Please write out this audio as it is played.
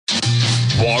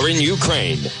in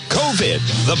Ukraine, COVID,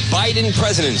 the Biden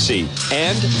presidency,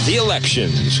 and the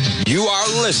elections. You are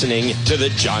listening to The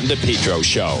John DePetro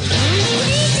Show.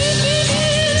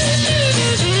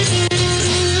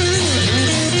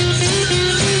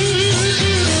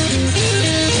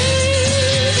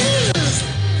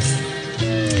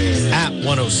 At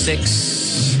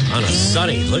 106 on a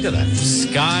sunny, look at that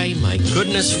sky. My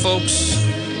goodness, folks.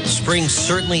 Spring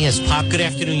certainly has popped. Good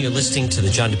afternoon. You're listening to The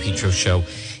John DePetro Show.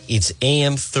 It's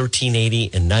AM 1380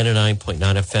 and 99.9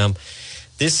 FM.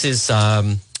 This is,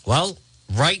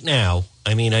 right now,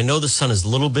 I mean, I know the sun is a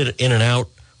little bit in and out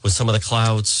with some of the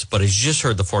clouds, but as you just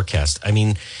heard the forecast, I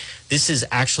mean, this is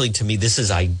actually, to me, this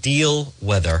is ideal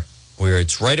weather where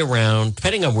it's right around,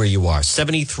 depending on where you are,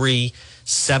 73,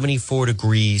 74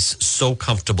 degrees, so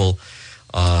comfortable.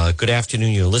 Good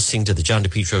afternoon. You're listening to The John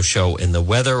DePetro Show, and the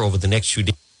weather over the next few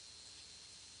days.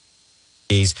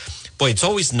 Boy, it's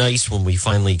always nice when we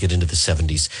finally get into the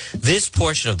 70s. This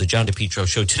portion of the John DePetro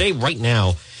Show today, right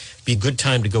now, be a good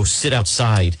time to go sit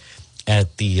outside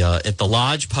at the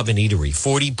Lodge Pub and Eatery,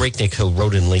 40 Breakneck Hill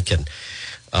Road in Lincoln,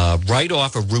 right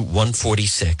off of Route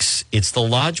 146. It's the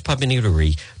Lodge Pub and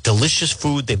Eatery. Delicious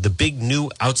food. They have the big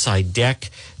new outside deck.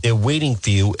 They're waiting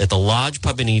for you at the Lodge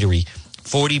Pub and Eatery,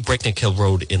 40 Breakneck Hill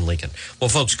Road in Lincoln. Well,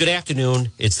 folks, good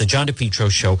afternoon. It's the John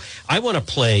DePetro Show. I want to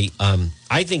play,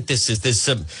 I think there's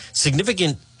some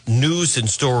significant news and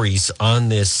stories on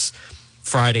this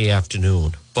Friday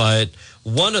afternoon. But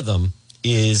one of them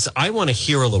is I want to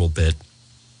hear a little bit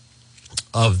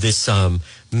of this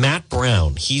Matt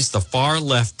Brown. He's the far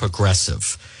left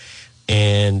progressive.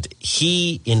 And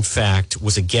he, in fact,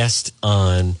 was a guest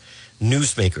on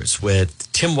Newsmakers with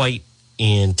Tim White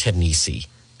and Ted Nesi.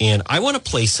 And I want to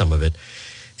play some of it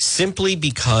simply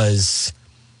because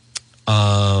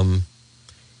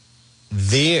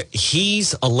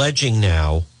he's alleging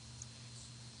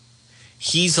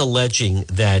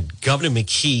that Governor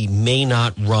McKee may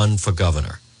not run for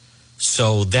governor.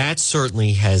 So that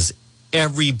certainly has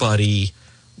everybody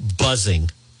buzzing,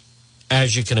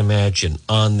 as you can imagine,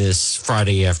 on this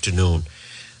Friday afternoon,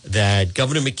 that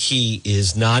Governor McKee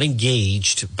is not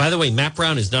engaged. By the way, Matt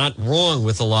Brown is not wrong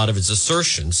with a lot of his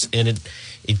assertions, and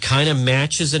it kind of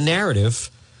matches a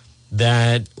narrative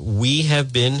that we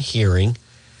have been hearing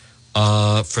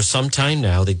for some time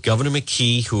now, that Governor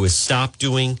McKee, who has stopped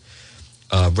doing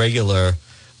regular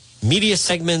media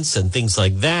segments and things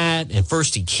like that, and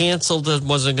first he canceled it,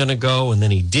 wasn't going to go, and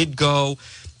then he did go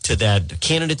to that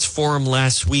candidates forum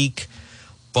last week.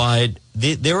 But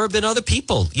there have been other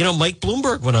people. You know, Mike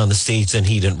Bloomberg went on the stage and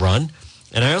he didn't run.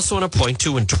 And I also want to point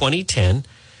to in 2010,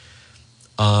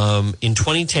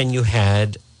 you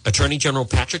had Attorney General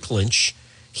Patrick Lynch.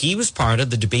 He was part of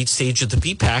the debate stage at the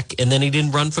PPAC, and then he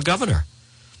didn't run for governor.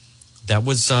 That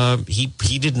was,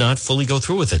 he did not fully go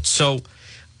through with it. So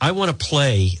I want to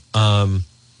play,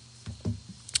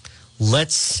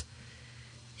 let's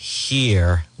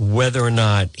hear whether or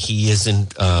not he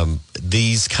isn't,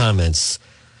 these comments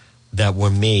that were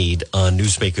made on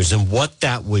Newsmakers and what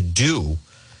that would do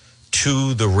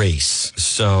to the race.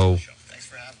 So thanks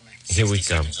for having me. Here we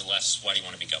go. Or less, why do you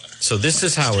want to be governor? So this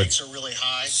is how it are really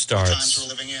high, starts. The times we're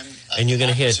living in, and you're going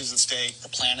to hear at stake, the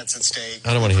planet's at stake.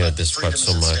 I don't want to hear this part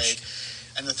so much.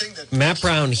 And the thing that Matt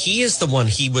Brown, he is the one.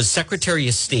 He was Secretary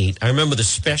of State. I remember the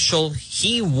special.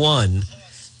 He won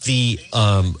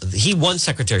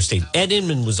Secretary of State. Ed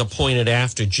Inman was appointed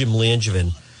after Jim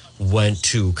Langevin went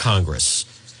to Congress.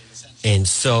 And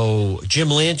so Jim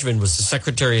Langevin was the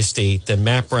Secretary of State. Then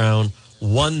Matt Brown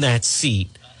won that seat.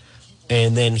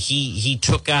 And then he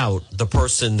took out the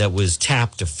person that was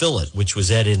tapped to fill it, which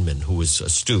was Ed Inman, who was a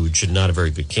stooge and not a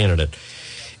very good candidate.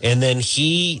 And then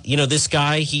this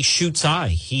guy, he shoots high.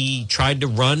 He tried to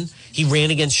run. He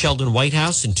ran against Sheldon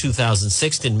Whitehouse in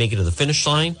 2006, didn't make it to the finish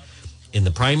line in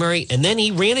the primary. And then he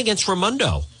ran against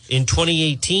Raimondo in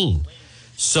 2018.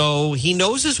 So he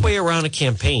knows his way around a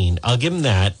campaign. I'll give him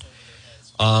that.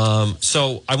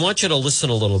 So I want you to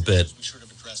listen a little bit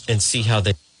and see how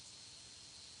they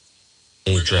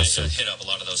address it. We're going to hit up a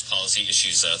lot of those policy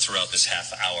issues throughout this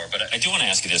half hour, but I do want to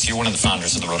ask you this. You're one of the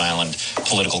founders of the Rhode Island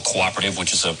Political Cooperative,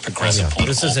 which is a progressive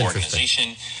political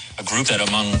organization, a group that,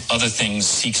 among other things,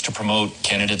 seeks to promote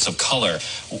candidates of color.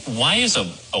 Why is a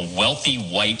wealthy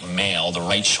white male the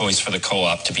right choice for the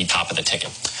co-op to be top of the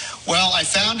ticket? Well, I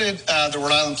founded the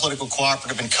Rhode Island Political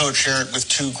Cooperative and co-chair it with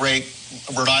two great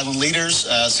Rhode Island leaders,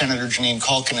 Senator Janine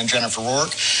Culkin and Jennifer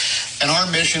Rourke. And our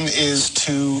mission is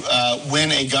to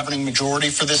win a governing majority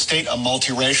for this state, a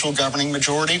multiracial governing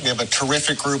majority. We have a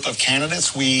terrific group of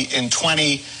candidates. We, in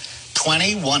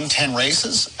 2020, won 10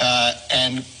 races.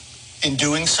 And in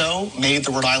doing so, made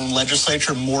the Rhode Island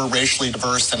legislature more racially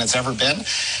diverse than it's ever been.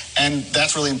 And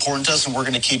that's really important to us, and we're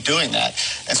going to keep doing that.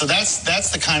 And so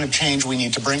that's the kind of change we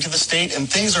need to bring to the state, and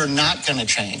things are not going to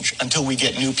change until we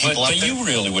get new people up there. But you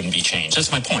really wouldn't be changed.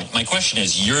 That's my point. My question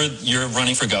is, you're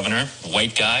running for governor,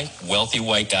 white guy, wealthy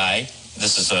white guy.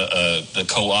 This is the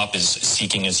co-op is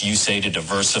seeking, as you say, to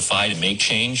diversify, to make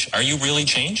change. Are you really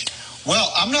changed?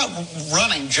 Well, I'm not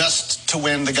running just to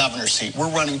win the governor's seat. We're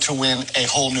running to win a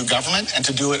whole new government and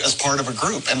to do it as part of a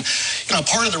group. And,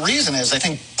 part of the reason is I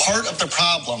think part of the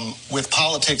problem with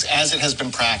politics as it has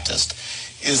been practiced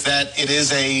is that it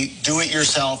is a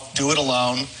do-it-yourself,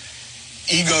 do-it-alone,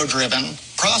 ego-driven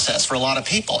process for a lot of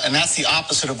people. And that's the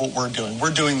opposite of what we're doing.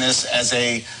 We're doing this as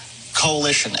a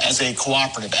coalition, as a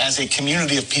cooperative, as a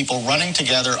community of people running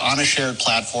together on a shared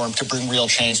platform to bring real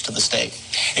change to the state.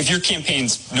 If your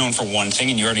campaign's known for one thing,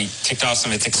 and you already ticked off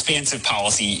some of its expansive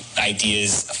policy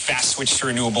ideas, a fast switch to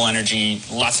renewable energy,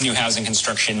 lots of new housing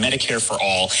construction, Medicare for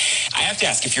all, I have to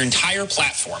ask, if your entire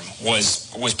platform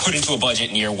was put into a budget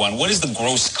in year one, what is the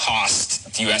gross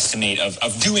cost, do you estimate,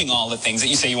 of doing all the things that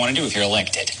you say you want to do if you're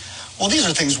elected? Well, these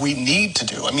are things we need to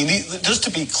do. I mean, just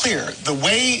to be clear, the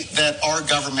way that our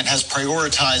government has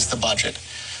prioritized the budget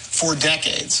for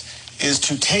decades is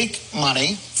to take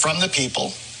money from the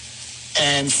people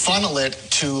and funnel it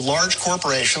to large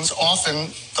corporations.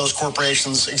 Often those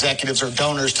corporations' executives are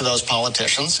donors to those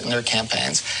politicians in their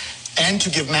campaigns, and to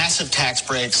give massive tax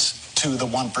breaks to the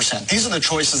 1%. These are the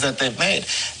choices that they've made.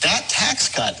 That tax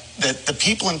cut that the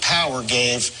people in power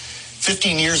gave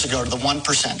 15 years ago to the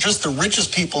 1%, just the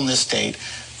richest people in this state,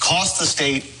 cost the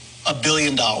state $1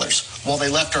 billion while they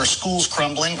left our schools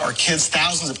crumbling, our kids,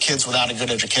 thousands of kids without a good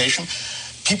education,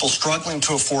 people struggling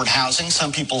to afford housing,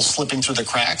 some people slipping through the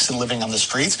cracks and living on the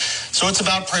streets. So it's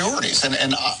about priorities.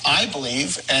 And I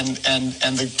believe, and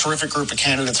the terrific group of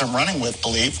candidates I'm running with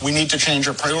believe, we need to change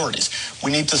our priorities.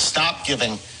 We need to stop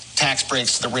giving tax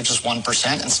breaks to the richest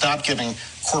 1% and stop giving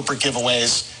corporate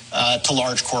giveaways to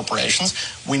large corporations.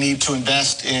 We need to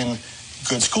invest in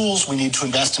good schools. We need to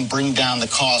invest in bringing down the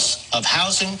costs of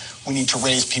housing. We need to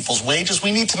raise people's wages.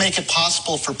 We need to make it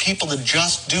possible for people to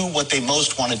just do what they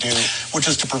most want to do, which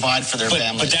is to provide for their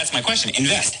families. But that's my question.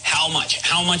 Invest. How much?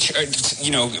 How much,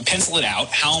 pencil it out.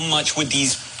 How much would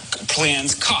these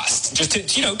plans cost? Just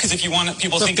to, because if you want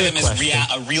people to think of them as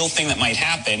a real thing that might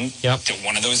happen,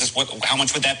 one of those is how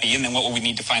much would that be? And then what would we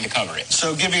need to find to cover it?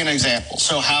 So give you an example.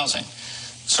 So housing.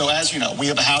 So as you know, we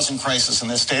have a housing crisis in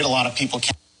this state. A lot of people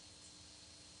can't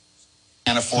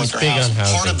afford their housing.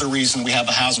 Part of the reason we have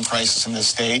a housing crisis in this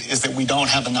state is that we don't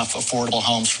have enough affordable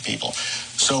homes for people.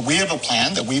 So we have a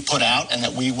plan that we put out and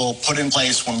that we will put in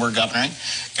place when we're governing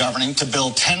to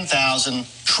build 10,000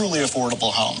 truly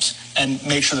affordable homes and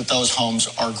make sure that those homes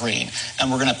are green.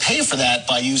 And we're going to pay for that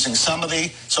by using some of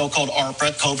the so-called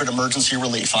ARPA, COVID emergency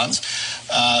relief funds,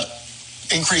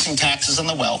 increasing taxes on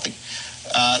the wealthy.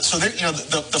 So that,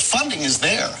 the funding is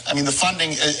there. I mean, the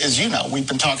funding, as you know, we've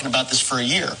been talking about this for a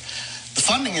year. The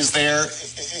funding is there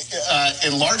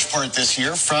in large part this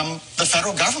year from the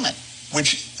federal government,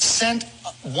 which sent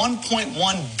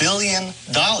 $1.1 billion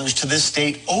to this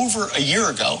state over a year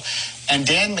ago. And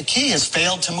Dan McKee has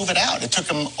failed to move it out. It took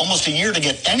him almost a year to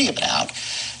get any of it out.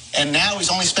 And now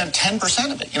he's only spent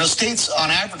 10% of it. States on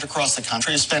average across the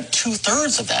country have spent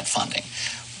 2/3 of that funding,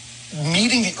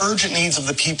 meeting the urgent needs of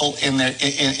the people in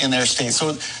their state.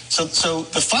 So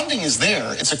the funding is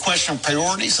there. It's a question of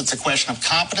priorities. It's a question of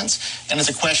competence, and it's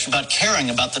a question about caring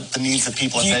about the needs that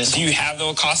people are facing. Do you have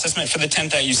the cost estimate for the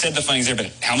 10,000? You said the funding's there,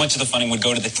 but how much of the funding would go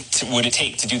would it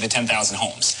take to do the 10,000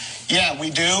 homes? Yeah, we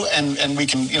do, and we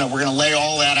can. We're going to lay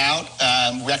all that out.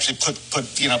 We actually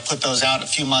put those out a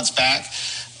few months back.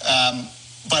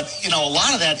 But a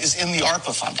lot of that is in the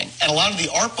ARPA funding, and a lot of the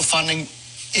ARPA funding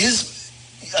is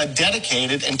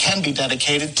dedicated and can be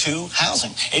dedicated to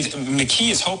housing.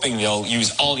 McKee is hoping they'll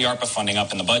use all the ARPA funding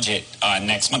up in the budget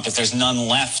next month. If there's none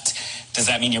left, does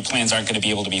that mean your plans aren't going to be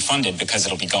able to be funded because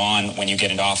it'll be gone when you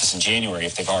get into office in January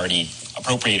if they've already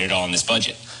appropriated it all in this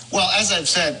budget? Well, as I've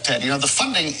said, Ted, the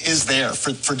funding is there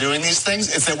for doing these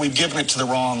things. It's that we've given it to the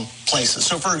wrong places.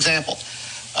 So, for example,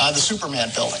 the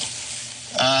Superman building.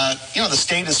 The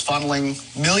state is funneling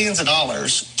millions of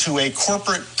dollars to a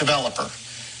corporate developer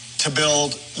to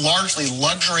build largely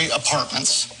luxury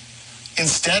apartments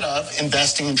instead of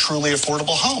investing in truly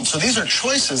affordable homes. So these are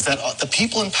choices that the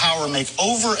people in power make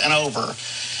over and over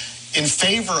in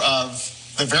favor of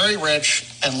the very rich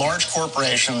and large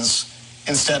corporations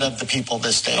instead of the people of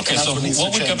this state. Okay, so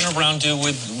what would Governor Brown do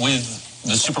with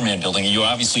the Superman building? You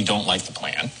obviously don't like the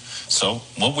plan. So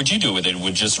what would you do with it?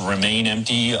 Would it just remain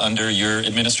empty under your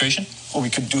administration? Well, we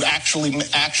could do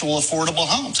actual affordable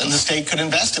homes, and the state could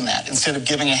invest in that instead of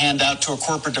giving a handout to a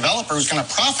corporate developer who's going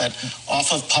to profit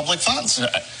off of public funds.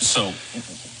 So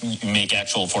make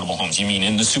actual affordable homes. You mean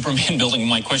in the Superman building?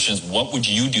 My question is, what would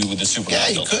you do with the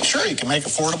Superman building? Sure, you can make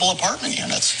affordable apartment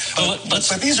units.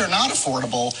 But these are not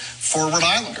affordable for Rhode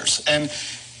Islanders. And,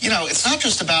 it's not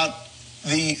just about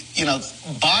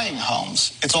buying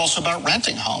homes. It's also about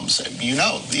renting homes.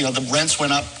 The rents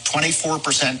went up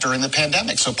 24% during the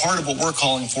pandemic. So part of what we're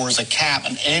calling for is an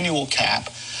annual cap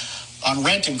on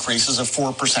rent increases of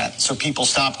 4%. So people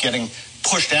stop getting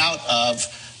pushed out of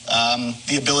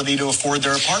the ability to afford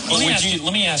their apartment.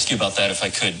 Let me ask you about that, if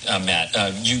I could, Matt.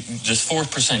 This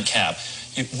 4% cap.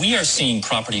 We are seeing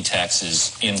property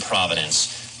taxes in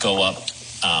Providence go up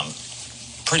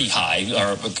pretty high.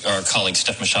 Our colleague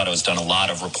Steph Machado has done a lot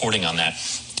of reporting on that.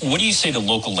 What do you say to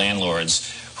local landlords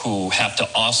who have to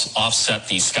offset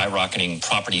these skyrocketing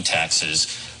property taxes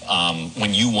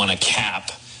when you want to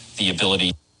cap the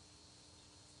ability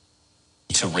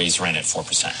to raise rent at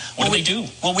 4%? What do they do?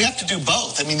 Well, we have to do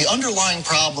both. I mean, the underlying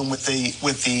problem with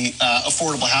the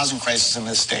affordable housing crisis in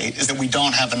this state is that we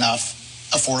don't have enough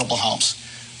affordable homes.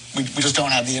 We just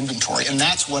don't have the inventory, and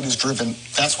that's what has driven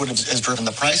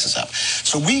the prices up.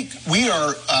 So we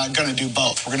are going to do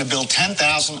both. We're going to build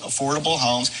 10,000 affordable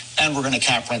homes, and we're going to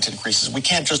cap rent increases. We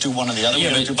can't just do one or the other.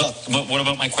 We're going to do both. But what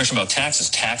about my question about taxes?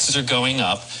 Taxes are going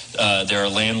up. There are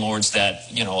landlords that,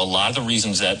 a lot of the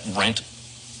reasons that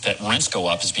rents go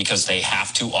up is because they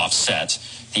have to offset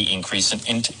the increase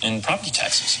in property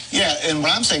taxes. Yeah, and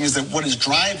what I'm saying is that what is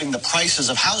driving the prices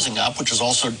of housing up, which is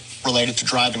also related to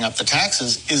driving up the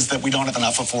taxes, is that we don't have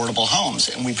enough affordable homes.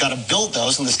 And we've got to build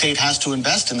those, and the state has to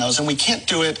invest in those. And we can't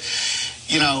do it,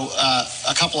 a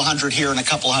couple hundred here and a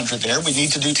couple hundred there. We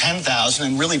need to do 10,000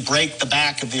 and really break the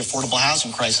back of the affordable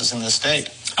housing crisis in this state.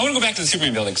 I want to go back to the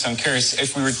Superman building, so I'm curious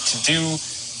if we were to do...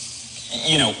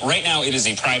 right now it is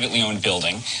a privately owned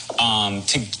building.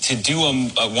 To do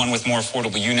one with more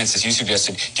affordable units, as you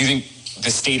suggested, do you think the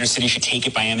state or city should take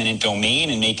it by eminent domain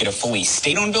and make it a fully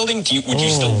state-owned building? Would you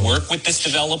still work with this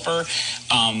developer,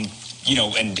 and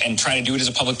try to do it as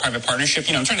a public-private partnership?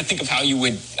 I'm trying to think of how you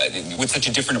would, with such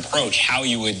a different approach, how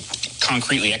you would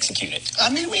concretely execute it. I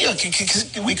mean,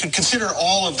 we could consider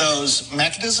all of those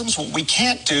mechanisms. What we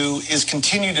can't do is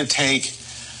continue to take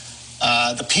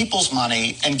the people's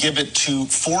money and give it to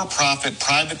for-profit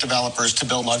private developers to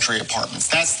build luxury apartments.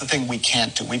 That's the thing we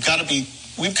can't do. We've got to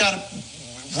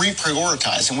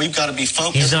reprioritize, and we've got to be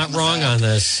focused. He's not wrong on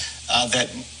this. That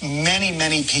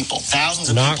many people, thousands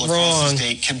of people across the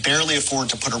state, can barely afford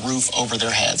to put a roof over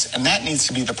their heads. And that needs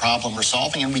to be the problem we're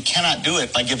solving. And we cannot do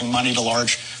it by giving money to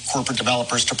large corporate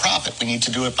developers to profit. We need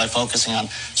to do it by focusing on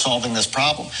solving this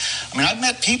problem. I mean, I've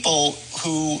met people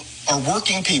who are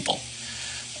working people.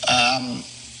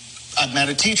 I've met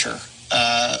a teacher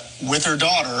with her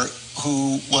daughter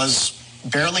who was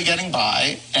barely getting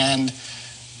by, and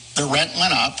the rent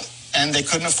went up, and they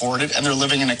couldn't afford it, and they're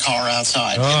living in a car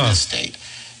outside in this state.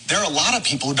 There are a lot of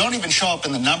people who don't even show up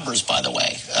in the numbers, by the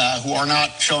way, who are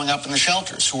not showing up in the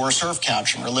shelters, who are surf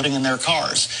couching or living in their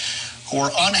cars, who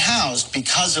are unhoused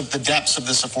because of the depths of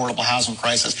this affordable housing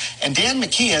crisis. And Dan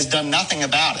McKee has done nothing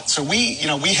about it. So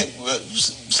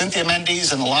Cynthia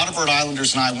Mendes and a lot of Rhode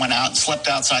Islanders and I went out and slept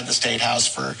outside the State House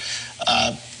for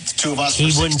two of us.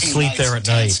 He wouldn't sleep there at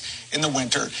night in the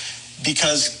winter,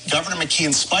 because Governor McKee,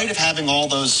 in spite of having all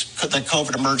the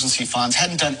COVID emergency funds,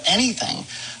 hadn't done anything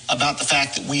about the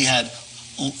fact that we had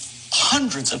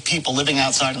hundreds of people living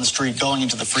outside in the street going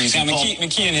into the freezing cold.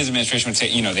 McKee and his administration would say,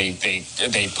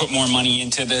 they put more money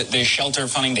into the shelter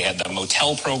funding. They had the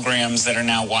motel programs that are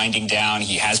now winding down.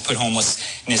 He has put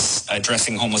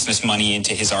addressing homelessness money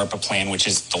into his ARPA plan, which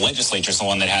is the legislature's the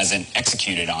one that hasn't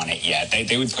executed on it yet.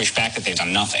 They would push back that they've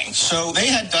done nothing. So they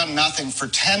had done nothing for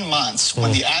 10 months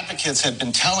when the advocates had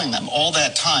been telling them all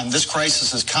that time, this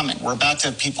crisis is coming. We're about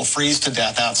to have people freeze to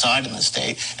death outside in the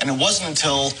state. And it wasn't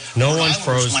until no one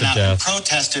froze to death.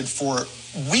 Protested for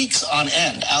weeks on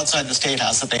end outside the State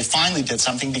House that they finally did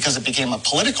something, because it became a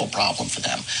political problem for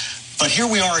them. But here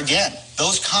we are again.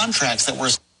 Those contracts that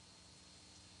were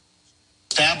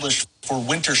established for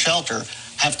winter shelter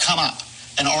have come up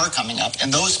and are coming up,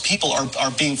 and those people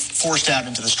are being forced out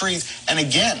into the streets. And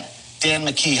again, Dan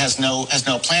McKee has no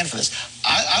plan for this.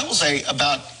 I will say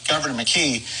about Governor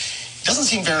McKee, doesn't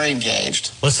seem very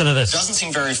engaged. Listen to this. Doesn't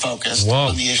seem very focused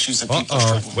on the issues that people are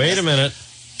struggling with. Wait a minute.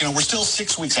 We're still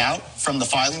 6 weeks out from the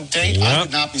filing date. Yep. I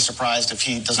would not be surprised if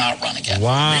he does not run again.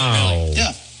 Wow.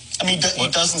 Yeah. I mean, he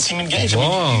doesn't seem engaged. Whoa.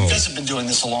 I mean, you guys have been doing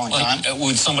this a long time.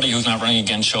 Would somebody who's not running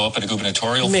again show up at a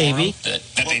gubernatorial Maybe. forum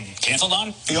that they canceled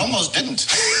on? He almost didn't.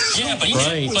 Yeah, but he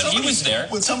was there.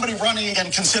 Would somebody running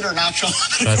again consider not showing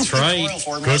up at That's a gubernatorial right.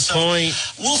 forum? Good point.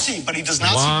 We'll see, but he does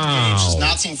not seem engaged, does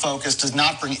not seem focused, does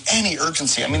not bring any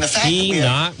urgency. I mean, the fact that we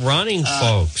not running,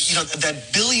 folks. You know, that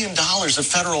 $1 billion of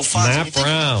federal funds. Matt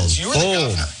Brown. You're the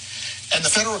governor. And the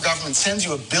federal government sends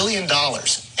you $1 billion,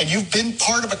 and you've been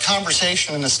part of a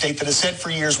conversation in a state that has said for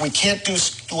years, we can't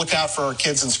look out for our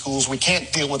kids in schools, we can't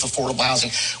deal with affordable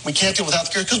housing, we can't deal with health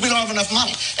care because we don't have enough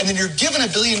money. And then you're given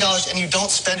 $1 billion and you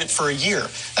don't spend it for a year.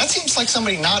 That seems like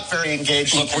somebody not very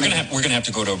engaged. Look, we're gonna have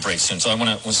to go to a break soon, so I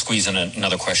want to squeeze in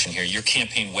another question here. Your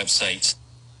campaign website.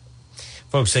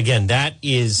 Folks, again, that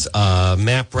is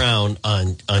Matt Brown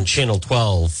on Channel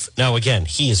 12. Now, again,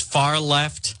 he is far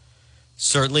left.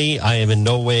 Certainly, I am in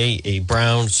no way a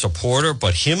Brown supporter,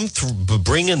 but him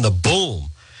bringing the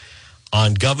boom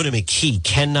on Governor McKee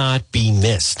cannot be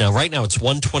missed. Now, right now, it's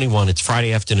 1:21. It's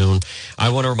Friday afternoon. I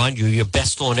want to remind you, your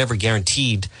best lawn ever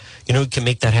guaranteed. You know who can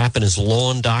make that happen is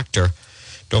Lawn Doctor.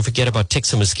 Don't forget about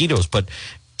ticks and mosquitoes, but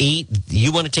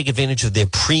you want to take advantage of their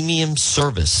premium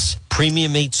service,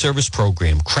 premium 8 service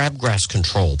program, crabgrass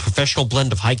control, professional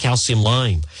blend of high calcium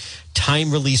lime,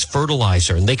 time release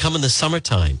fertilizer, and they come in the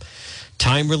summertime.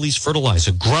 Time release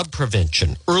fertilizer, grub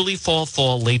prevention, early fall,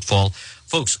 late fall.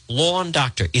 Folks, Lawn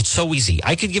Doctor, it's so easy.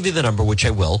 I could give you the number, which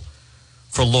I will,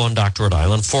 for Lawn Doctor Rhode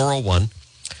Island,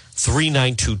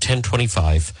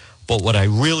 401-392-1025. But what I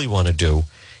really want to do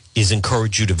is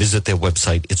encourage you to visit their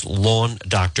website. It's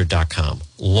lawndoctor.com.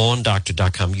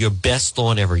 Lawndoctor.com. Your best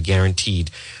lawn ever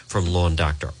guaranteed from Lawn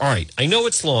Doctor. All right, I know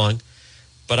it's long,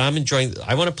 but I'm enjoying.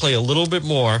 I want to play a little bit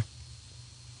more.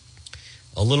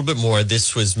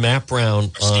 This was Matt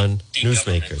Brown on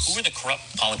Newsmakers. Who are the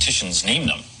corrupt politicians? Name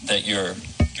them that you're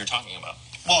talking about.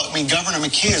 Well, I mean, Governor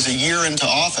McKee is a year into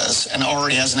office and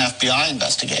already has an FBI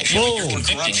investigation. You're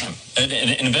convicting him. An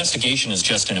investigation is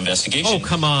just an investigation. Oh,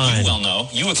 come on. You well know.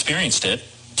 You experienced it.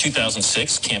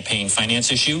 2006 campaign finance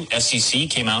issue. SEC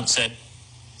came out and said,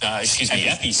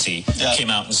 FEC came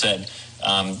out and said,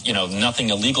 nothing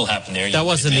illegal happened there. That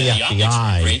wasn't the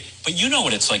FBI. But you know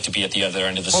what it's like to be at the other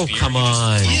end of the spear. Oh, come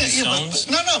on.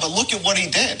 But look at what he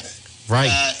did.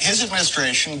 Right. His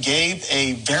administration gave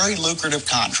a very lucrative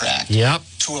contract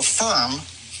to a firm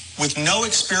with no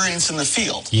experience in the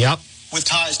field. Yep. With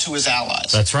ties to his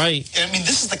allies. That's right. I mean,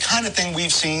 this is the kind of thing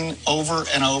we've seen over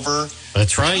and over.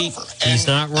 That's right. He's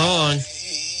not wrong.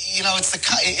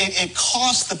 It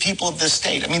costs the people of this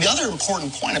state. I mean, the other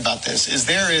important point about this is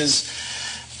there is,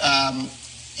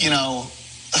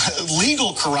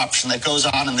 legal corruption that goes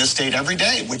on in this state every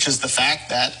day, which is the fact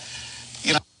that,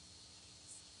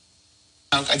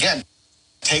 again,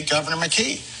 take Governor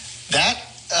McKee. That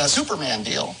Superman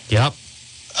deal. Yep.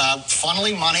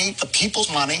 Funneling money, the people's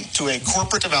money, to a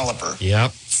corporate developer.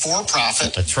 Yep. For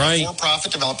profit. That's right. For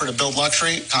profit developer to build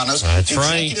luxury condos. That's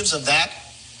right. The executives of that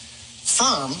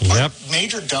firm are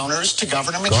major donors to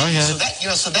Governor McKee. Go ahead. So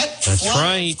that That's flow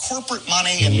right. of corporate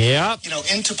money and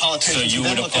into politicians. So you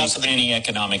would oppose any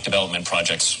economic development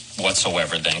projects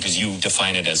whatsoever then, because you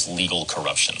define it as legal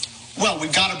corruption. Well,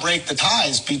 we've got to break the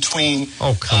ties between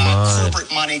corporate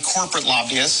money, corporate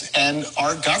lobbyists, and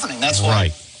our governing. That's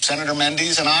why Senator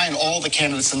Mendes and I and all the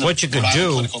candidates in the What you could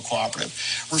do, political cooperative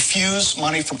refuse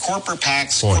money from corporate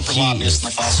PACs, corporate lobbyists,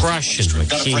 and the fossil fuel industry. We've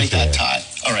got to break that tie.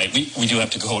 All right, we do have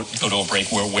to go to a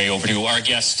break. We're way overdue. Our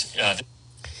guest.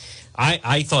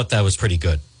 I thought that was pretty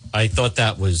good. I thought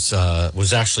that was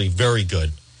actually very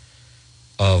good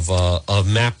of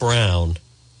Matt Brown.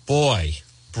 Boy,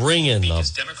 bringing the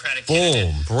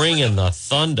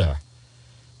thunder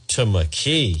to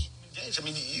McKee. I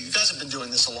mean, you guys have been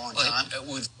doing this a long time.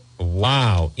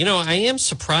 Wow. I am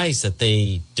surprised that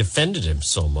they defended him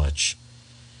so much,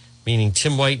 meaning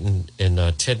Tim White and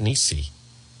Ted Nesi.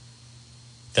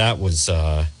 That was,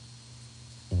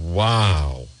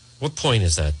 wow. What point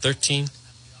is that, 13?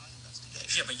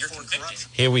 Yeah, but you're convicting.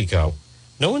 Here we go.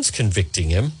 No one's convicting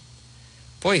him.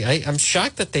 Boy, I'm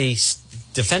shocked that they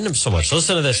defend him so much.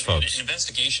 Listen to this, folks. An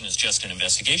investigation is just an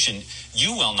investigation.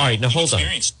 You well know. All right, now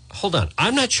hold on.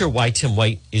 I'm not sure why Tim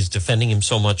White is defending him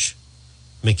so much,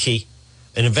 McKee.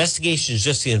 An investigation is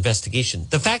just the investigation.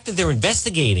 The fact that they're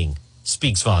investigating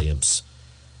speaks volumes.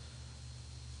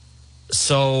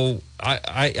 So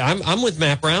I'm with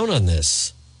Matt Brown on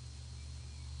this.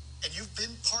 And you've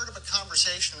been part of a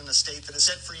conversation in the state that has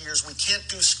said for years we can't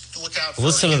look out for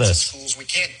Listen our to kids this. in schools. We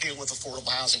can't deal with affordable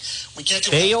housing. We can't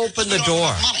deal They with open the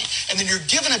door. money. And then you're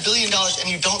given $1 billion and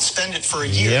you don't spend it for a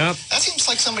year. Yep. That seems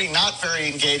like somebody not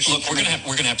very engaged. Look, we're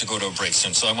gonna have to go to a break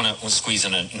soon. So I want to squeeze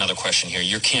in another question here.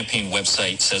 Your campaign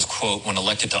website says, "quote When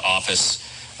elected to office,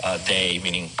 they,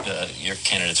 meaning your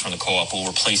candidates from the co-op, will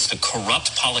replace the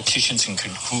corrupt politicians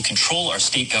who control our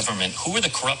state government." Who are the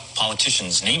corrupt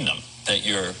politicians? Name them that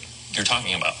you're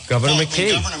talking about. Governor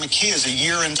McKee. Governor McKee is a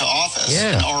year into office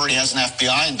and already has an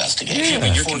FBI investigation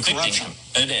But you're for convicting corruption.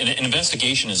 him. An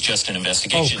investigation is just an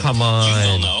investigation. Oh, come on.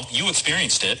 You will know. You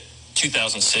experienced it.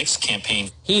 2006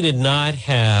 campaign. He did not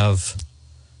have,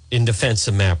 in defense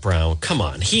of Matt Brown, come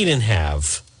on, he didn't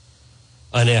have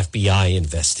an FBI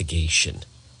investigation.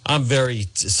 I'm very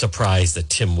surprised that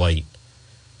Tim White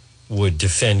would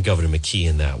defend Governor McKee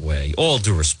in that way. All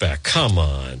due respect, come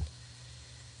on.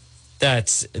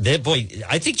 Boy,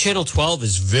 I think Channel 12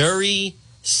 is very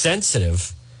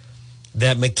sensitive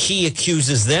that McKee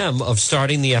accuses them of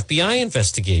starting the FBI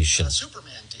investigation. Superman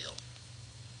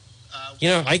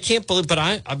deal. I can't believe,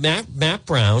 but Matt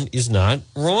Brown is not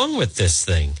wrong with this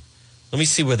thing. Let me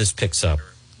see where this picks up.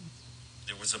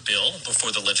 There was a bill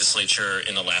before the legislature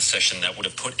in the last session that would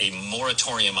have put a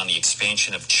moratorium on the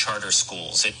expansion of charter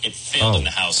schools. It failed in the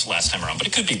House last time around, but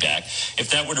it could be back. If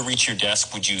that were to reach your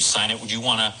desk, would you sign it? Would you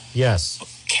want to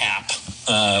cap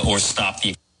or stop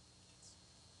the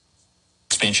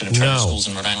expansion of charter schools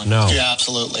in Rhode Island? No. Yeah,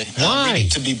 absolutely. Why? We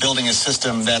need to be building a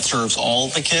system that serves all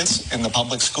of the kids in the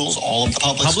public schools, all of the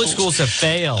public schools. Public schools have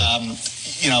failed.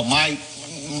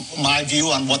 My view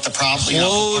on what the problem, the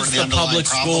underlying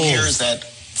problem here is that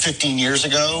 15 years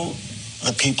ago,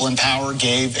 the people in power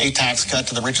gave a tax cut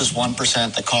to the richest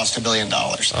 1% that cost $1 billion.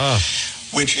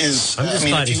 Which is, I'm just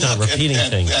glad he's not repeating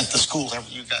things. At the school,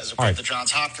 you guys have read the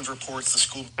Johns Hopkins reports, the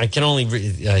school. I can only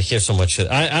hear so much.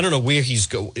 I don't know where he's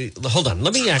going. Hold on.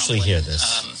 Let me actually hear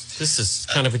this. This is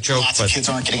kind of a joke. Lots of kids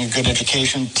aren't getting a good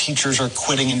education. Teachers are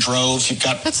quitting in droves. You've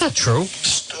got that's not true.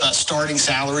 Starting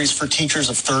salaries for teachers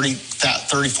of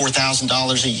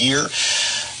 $34,000 a year.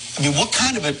 I mean, what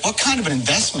kind of an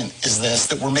investment is this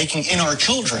that we're making in our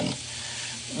children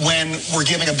when we're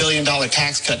giving $1 billion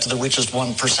tax cut to the richest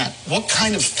 1%? What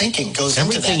kind of thinking goes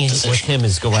into that decision? Everything with him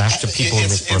is go after people who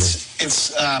make money.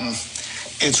 It's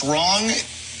wrong.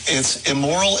 It's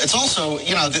immoral. It's also,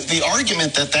 the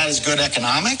argument that is good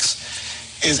economics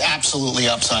is absolutely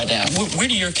upside down. Where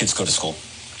do your kids go to school?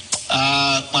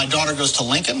 My daughter goes to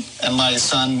Lincoln, and my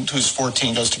son, who's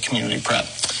 14, goes to community prep.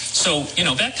 So,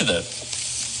 back to the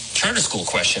charter school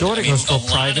question. Daughter goes to a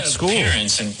private school.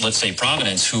 Parents in, let's say,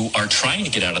 Providence, who are trying to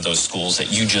get out of those schools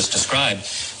that you just described,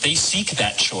 they seek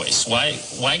that choice.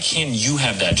 Why can you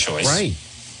have that choice? Right.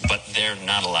 But they're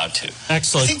not allowed to.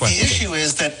 Excellent question. I think the issue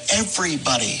is that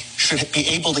everybody should be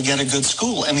able to get a good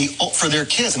school for their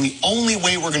kids. And the only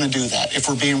way we're going to do that, if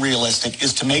we're being realistic,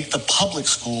 is to make the public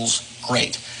schools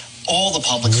great. All the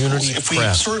public schools. If we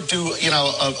sort of do,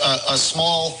 a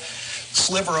small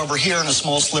sliver over here and a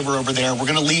small sliver over there, we're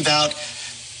going to leave out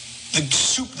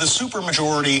the super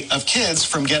majority of kids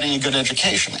from getting a good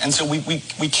education. And so we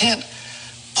can't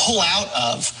pull out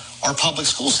of our public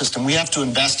school system. We have to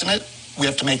invest in it. We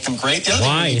have to make them great. The other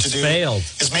thing we need to do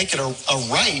is make it a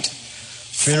right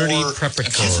community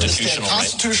preparatory. A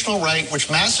constitutional right, which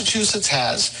Massachusetts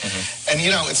has. Mm-hmm. And,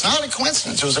 it's not a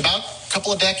coincidence. It was about a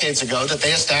couple of decades ago that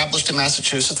they established in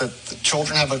Massachusetts that the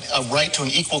children have a right to an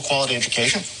equal quality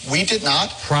education. We did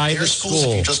not. Private schools.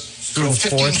 If you just throw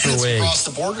 15 kids across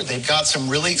the border, they've got some of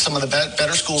the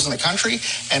better schools in the country,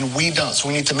 and we don't. So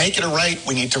we need to make it a right.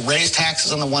 We need to raise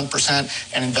taxes on the 1%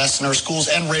 and invest in our schools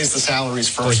and raise the salaries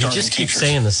for our starting teachers. He just keeps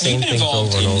saying the same things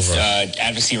over and over.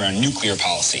 Advocacy around nuclear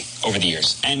policy over the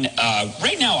years. And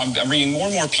right now, I'm reading more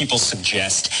and more people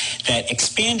suggest that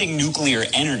expanding nuclear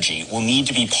energy will need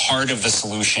to be part of the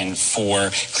solution for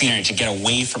clean energy, to get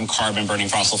away from carbon burning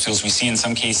fossil fuels. We see in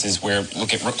some cases where,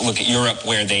 look at Europe,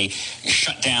 where they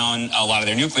shut down a lot of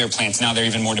their nuclear plants. Now they're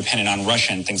even more dependent on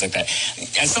Russia and things like that.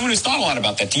 As someone who's thought a lot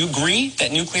about that, do you agree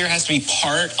that nuclear has to be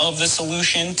part of the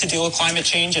solution to deal with climate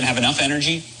change and have enough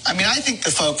energy? I mean, I think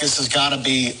the focus has got to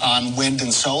be on wind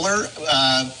and solar.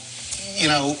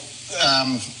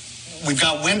 We've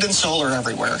got wind and solar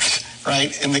everywhere,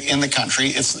 right, in the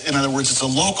country. In other words, it's a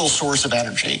local source of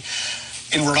energy.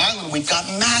 In Rhode Island, we've got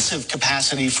massive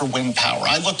capacity for wind power.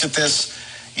 I looked at this,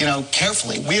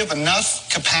 carefully. We have enough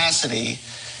capacity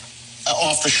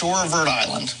off the shore of Rhode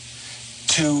Island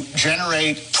to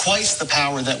generate twice the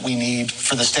power that we need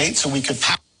for the state, so we could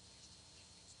power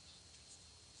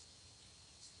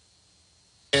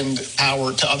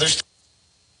to other states.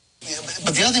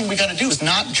 But the other thing we got to do is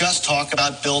not just talk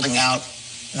about building out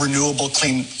renewable,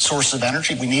 clean sources of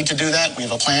energy. We need to do that. We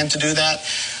have a plan to do that.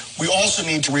 We also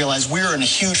need to realize we're in a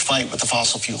huge fight with the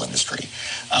fossil fuel industry.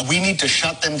 We need to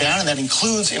shut them down, and that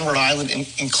includes in Rhode Island,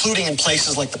 including in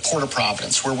places like the Port of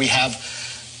Providence, where we have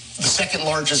the second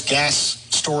largest gas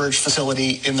storage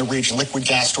facility in the region, liquid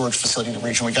gas storage facility in the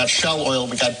region. We got Shell Oil,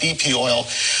 we got BP Oil.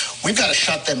 We've got to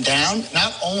shut them down,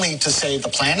 not only to save the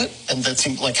planet, and that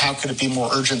seems like how could it be more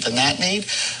urgent than that need,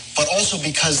 but also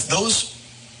because those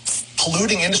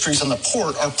polluting industries on the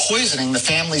port are poisoning the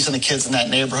families and the kids in that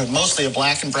neighborhood, mostly a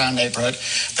black and brown neighborhood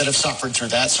that have suffered through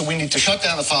that. So we need to shut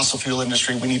down the fossil fuel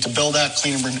industry. We need to build out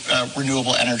clean and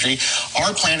renewable energy.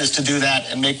 Our plan is to do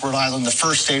that and make Rhode Island the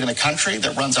first state in the country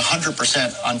that runs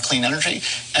 100% on clean energy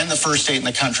and the first state in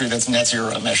the country that's net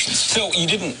zero emissions. So I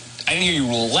didn't hear you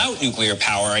rule out nuclear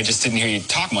power. I just didn't hear you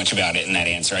talk much about it in that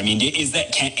answer. I mean, is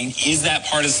that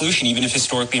part of the solution, even if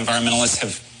historically environmentalists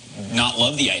have not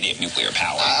love the idea of nuclear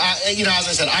power? As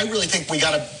I said, I really think we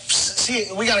got to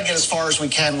get as far as we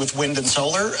can with wind and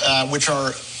solar, which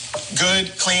are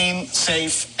good, clean,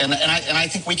 safe, and I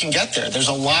think we can get there. There's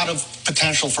a lot of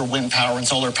potential for wind power and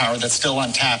solar power that's still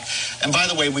untapped. And by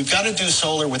the way, we've got to do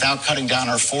solar without cutting down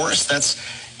our forests. That's,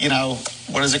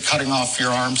 what is it, cutting off your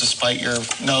arms to spite your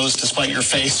nose, to spite your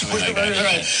face? Right.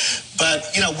 But,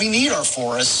 we need our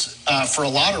forests for a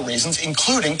lot of reasons,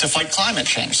 including to fight climate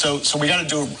change. So we got to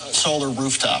do a solar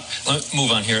rooftop. Let's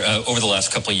move on here. Over the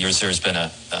last couple of years, there's been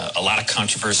a lot of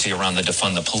controversy around the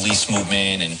defund the police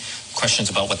movement and questions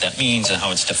about what that means and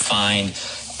how it's defined,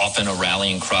 often a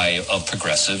rallying cry of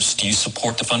progressives. Do you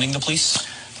support defunding the police?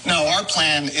 No, our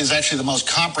plan is actually the most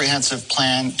comprehensive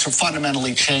plan to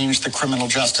fundamentally change the criminal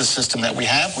justice system that we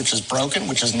have, which is broken,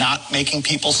 which is not making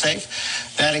people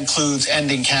safe. That includes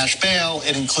ending cash bail.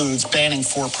 It includes banning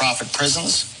for-profit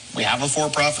prisons. We have a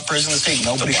for-profit prison in the state.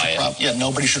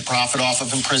 Nobody should profit off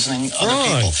of imprisoning other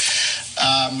people.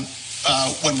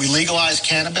 When we legalize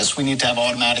cannabis, we need to have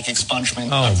automatic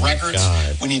expungement of records.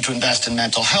 We need to invest in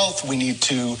mental health. We need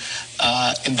to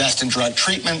invest in drug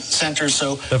treatment centers.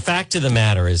 So the fact of the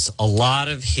matter is a lot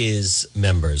of his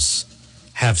members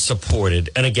have supported,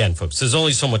 and again, folks, there's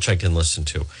only so much I can listen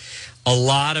to. A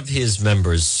lot of his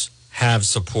members have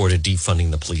supported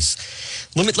defunding the police.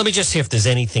 Let me just see if there's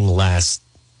anything last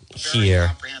here. Very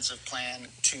comprehensive plan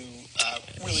to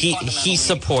he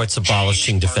supports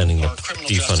abolishing defunding the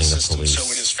police. So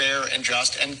it is fair and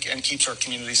just and keeps our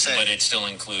community safe. But it still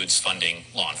includes funding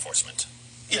law enforcement.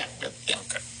 Yeah.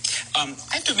 Okay. I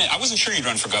have to admit, I wasn't sure you'd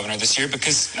run for governor this year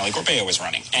because Nellie Gorbea was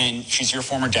running. And she's your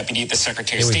former deputy at the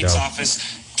Secretary of State's office.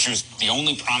 She was the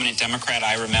only prominent Democrat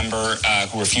I remember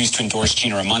who refused to endorse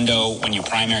Gina Raimondo when you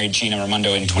primaried Gina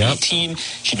Raimondo in 2018. Yep.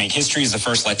 She'd make history as the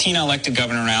first Latina elected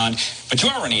governor around. But you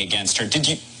are running against her. Did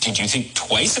you think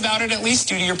twice about it, at least,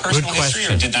 due to your personal history,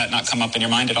 or did that not come up in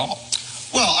your mind at all?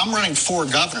 Well, I'm running for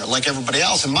governor like everybody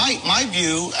else. And my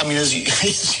view, I mean, as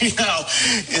you know,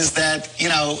 is that,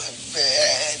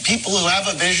 people who have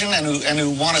a vision and who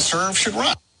want to serve should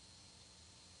run.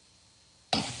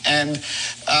 And,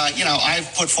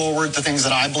 I've put forward the things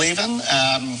that I believe in,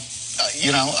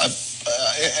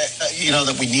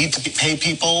 that we need to pay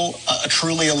people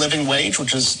truly a living wage,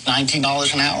 which is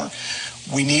 $19 an hour.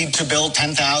 We need to build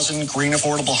 10,000 green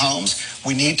affordable homes.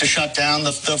 We need to shut down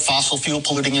the fossil fuel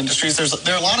polluting industries.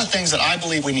 There are a lot of things that I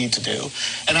believe we need to do,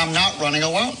 and I'm not running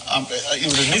alone.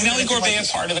 Is Nellie Gorbea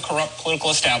part of the corrupt political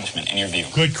establishment, in your view?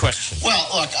 Good question. Well,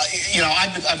 look,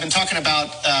 I've been talking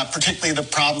about particularly the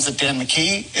problems that Dan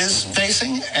McKee is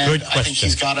facing, and I think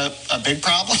he's got a big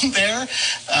problem there.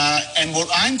 And what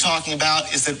I'm talking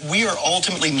about is that we are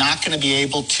ultimately not going to be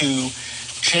able to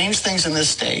change things in this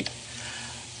state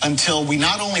until we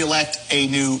not only elect a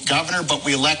new governor, but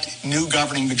we elect new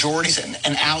governing majorities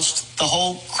and oust the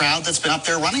whole crowd that's been up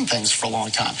there running things for a long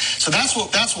time. So that's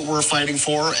what we're fighting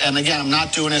for. And again, I'm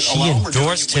not doing it alone. She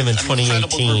endorsed him in 2018.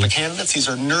 Incredible group of candidates. These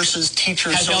are nurses,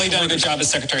 teachers. Has Nellie done a good job as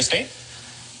Secretary of State?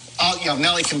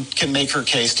 Nellie can make her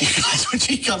case to you guys when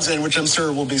she comes in, which I'm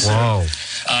sure will be soon. Wow.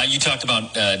 You talked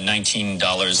about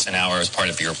 $19 an hour as part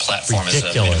of your platform as a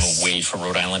minimum wage for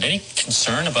Rhode Island. Any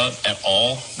concern about at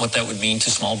all what that would mean to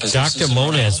small businesses? Dr.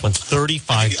 Moniz wants $35.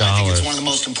 I think it's one of the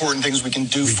most important things we can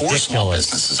do for small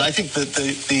businesses. I think that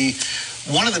the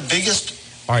one of the biggest.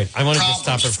 All right, I want to just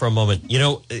stop it for a moment.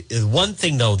 One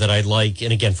thing, though, that I like,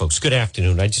 and again, folks, good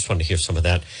afternoon. I just want to hear some of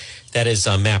that. That is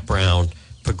Matt Brown,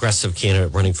 progressive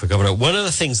candidate running for governor. One of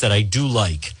the things that I do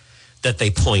like that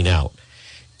they point out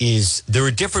is there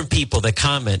are different people that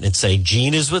comment and say,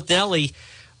 Gene is with Nellie.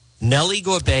 Nellie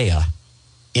Gorbea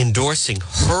endorsing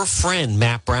her friend,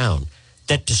 Matt Brown,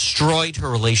 that destroyed her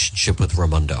relationship with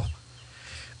Raimondo.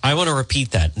 I want to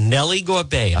repeat that. Nellie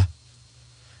Gorbea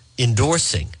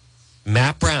endorsing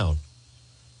Matt Brown,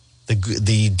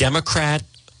 the Democrat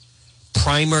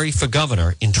primary for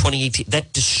governor in 2018.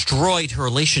 That destroyed her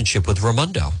relationship with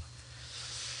Raimondo.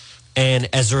 And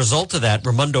as a result of that,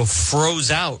 Raimondo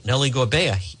froze out Nelly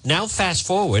Gorbea. Now, fast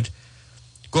forward,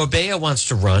 Gorbea wants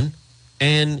to run,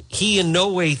 and he in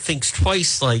no way thinks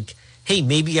twice like, hey,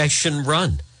 maybe I shouldn't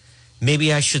run.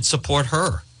 Maybe I should support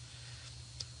her.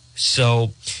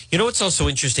 So, you know what's also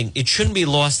interesting? It shouldn't be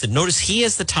lost that, notice he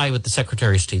has the tie with the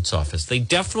Secretary of State's office. They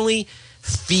definitely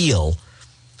feel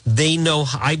they know,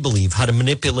 I believe, how to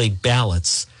manipulate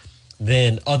ballots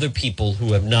than other people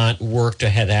who have not worked or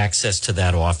had access to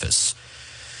that office.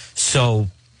 So,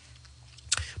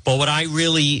 but what I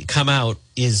really come out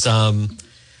is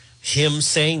him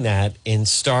saying that and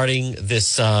starting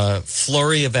this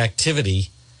flurry of activity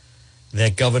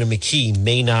that Governor McKee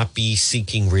may not be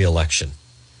seeking re-election.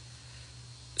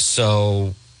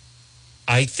 So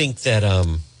I think that,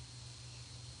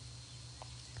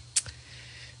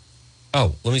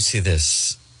 let me see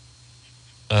this.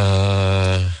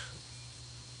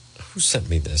 Who sent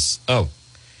me this?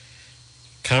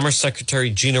 Commerce Secretary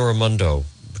Gina Raimondo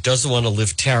doesn't want to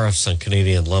lift tariffs on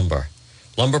Canadian lumber.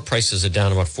 Lumber prices are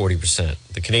down about 40%.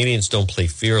 The Canadians don't play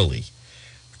fairly.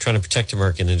 We're trying to protect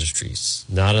American industries.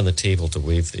 Not on the table to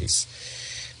waive these.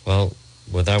 Well,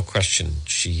 without question,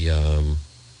 she...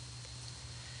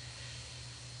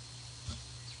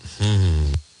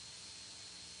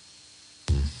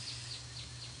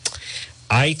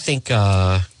 I think...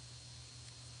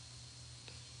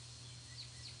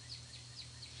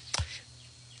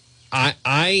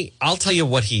 I'll tell you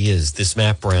what he is, this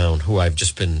Matt Brown, who I've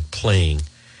just been playing.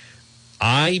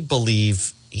 I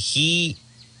believe he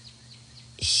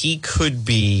could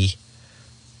be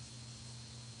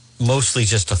mostly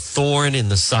just a thorn in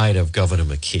the side of Governor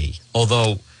McKee.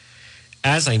 Although,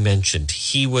 as I mentioned,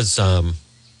 he was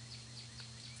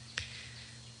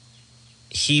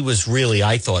really,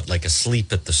 I thought, like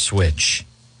asleep at the switch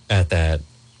at that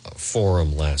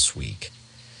forum last week.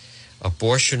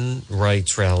 Abortion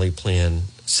rights rally plan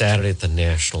Saturday at the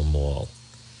National Mall.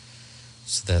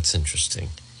 So that's interesting.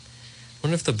 I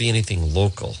wonder if there'll be anything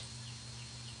local.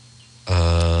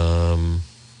 I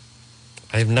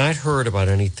have not heard about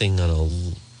anything on a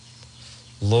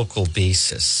local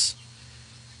basis.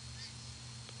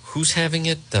 Who's having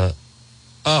it? Okay.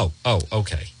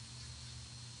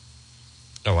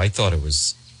 Oh, I thought it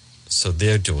was... So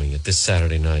they're doing it this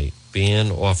Saturday night. Ban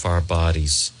Off Our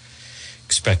Bodies.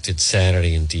 Expected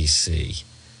Saturday in D.C.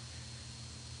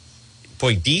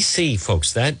 Boy, D.C.,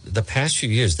 folks, that the past few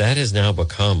years, that has now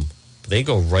become, they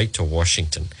go right to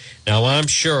Washington. Now, I'm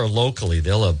sure locally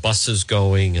they'll have buses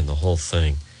going and the whole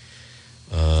thing.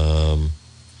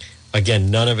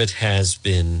 Again, none of it has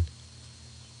been,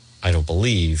 I don't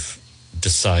believe,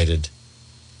 decided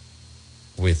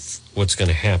with what's going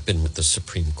to happen with the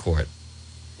Supreme Court.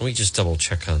 Let me just double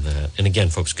check on that. And again,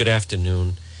 folks, good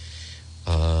afternoon.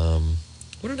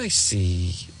 What did I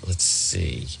see? Let's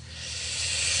see.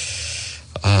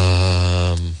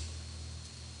 The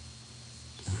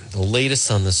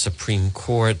latest on the Supreme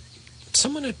Court.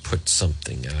 Someone had put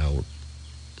something out,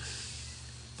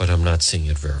 but I'm not seeing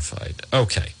it verified.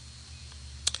 Okay.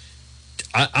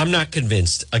 I'm not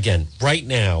convinced. Again, right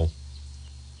now,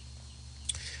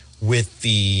 with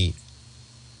the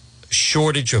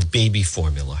shortage of baby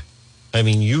formula, I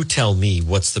mean, you tell me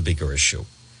what's the bigger issue.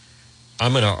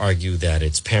 I'm going to argue that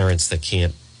it's parents that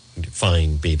can't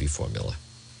find baby formula.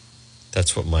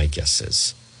 That's what my guess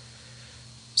is.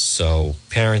 So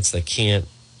parents that can't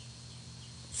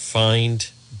find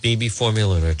baby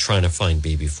formula and are trying to find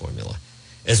baby formula.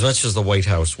 As much as the White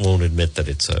House won't admit that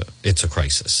it's a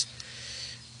crisis,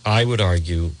 I would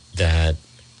argue that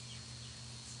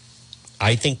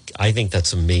I think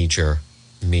that's a major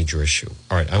issue.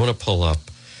 All right, I want to pull up.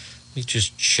 Let me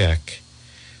just check.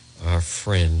 Our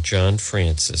friend John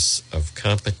Francis of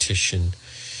Competition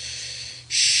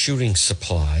Shooting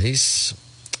Supplies.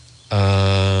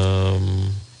 All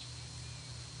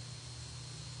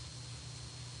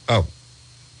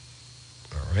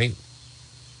right.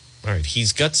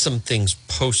 He's got some things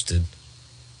posted.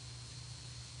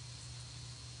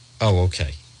 Oh,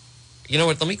 okay. You know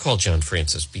what? Let me call John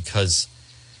Francis because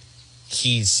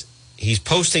he's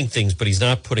posting things, but he's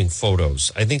not putting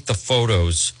photos. I think the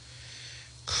photos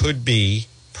could be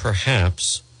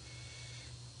perhaps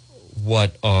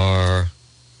what are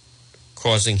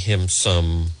causing him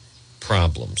some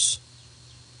problems.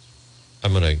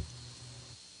 I'm gonna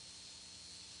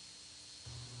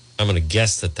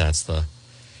guess that that's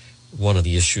one of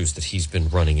the issues that he's been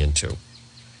running into.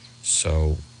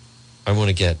 So I want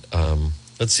to get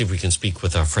let Let's see if we can speak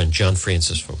with our friend John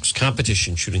Francis, folks.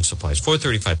 Competition Shooting Supplies,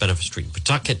 435 Benefit Street in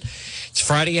Pawtucket. It's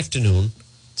Friday afternoon.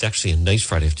 It's actually a nice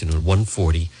Friday afternoon,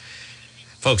 1:40.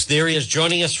 Folks, there he is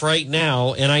joining us right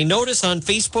now. And I notice on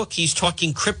Facebook he's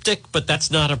talking cryptic, but that's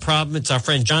not a problem. It's our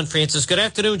friend John Francis. Good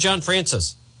afternoon, John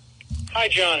Francis. Hi,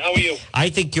 John. How are you?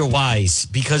 I think you're wise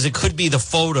because it could be the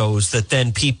photos that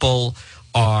then people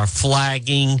are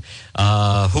flagging,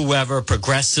 whoever,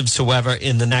 progressives, whoever,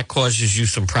 and then that causes you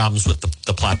some problems with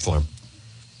the platform.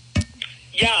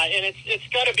 Yeah, and it's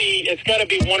got to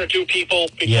be one or two people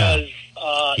because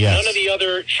none of the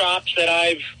other shops that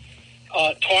I've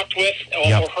talked with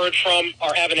or heard from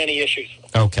are having any issues.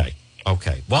 Okay.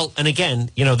 Well, and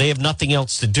again, they have nothing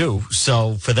else to do,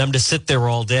 so for them to sit there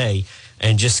all day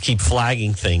and just keep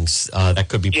flagging things, that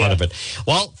could be part of it.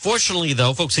 Well, fortunately,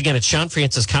 though, folks, again, it's John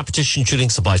Francis, Competition Shooting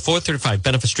Supplies, 435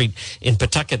 Benefit Street in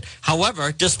Pawtucket.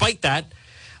 However, despite that,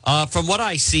 from what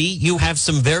I see, you have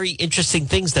some very interesting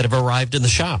things that have arrived in the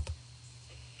shop.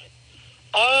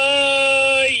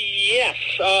 Yes.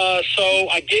 So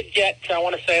I did get,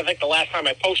 I think the last time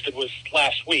I posted was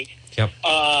last week. Yep.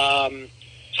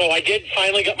 So I did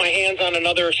finally get my hands on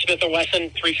another Smith &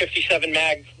 Wesson 357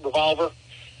 mag revolver,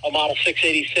 a model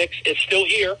 686. It's still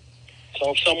here.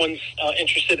 So if someone's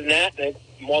interested in that, they're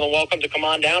more than welcome to come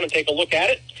on down and take a look at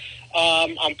it.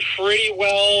 We're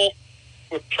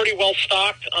pretty well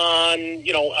stocked on,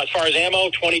 as far as ammo,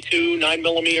 22,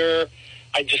 9mm.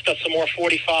 I just got some more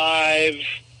 45,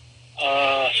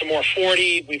 some more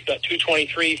 40. We've got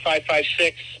 223,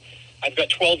 5.56. I've got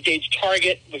 12-gauge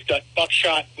target. We've got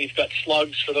buckshot. We've got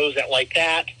slugs for those that like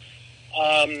that.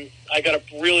 I got a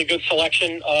really good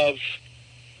selection of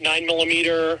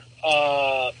 9mm,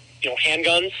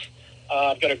 handguns.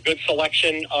 I've got a good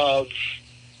selection of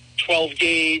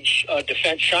 12-gauge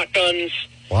defense shotguns.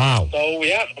 Wow. So,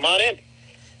 yeah, come on in.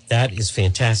 That is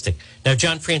fantastic. Now,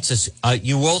 John Francis,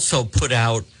 you also put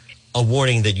out a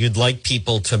warning that you'd like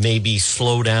people to maybe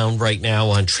slow down right now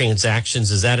on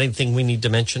transactions. Is that anything we need to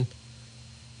mention?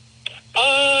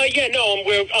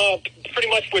 We're pretty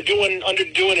much doing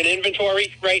an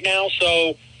inventory right now,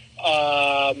 so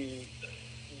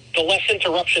the less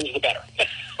interruptions, the better.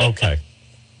 Okay.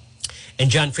 And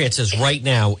John Francis, right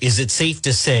now, is it safe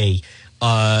to say,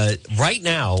 right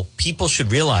now, people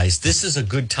should realize this is a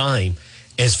good time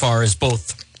as far as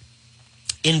both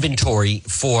inventory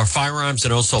for firearms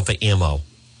and also for ammo?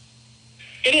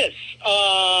 It is.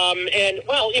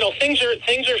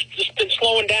 Things are just been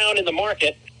slowing down in the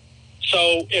market.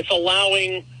 So it's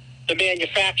allowing the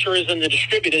manufacturers and the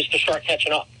distributors to start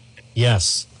catching up.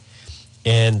 Yes.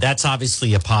 And that's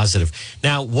obviously a positive.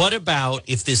 Now, what about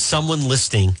if there's someone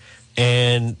listening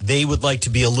and they would like to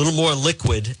be a little more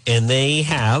liquid and they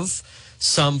have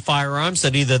some firearms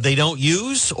that either they don't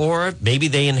use or maybe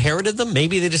they inherited them?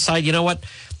 Maybe they decide, you know what,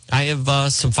 I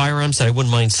have some firearms that I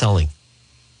wouldn't mind selling.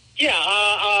 Yeah,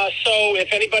 so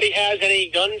if anybody has any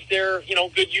guns, they're,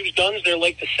 good used guns they're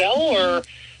like to sell or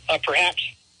perhaps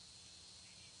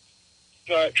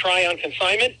try on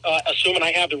consignment, assuming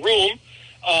I have the room.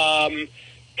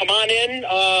 Come on in,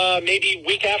 maybe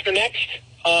week after next.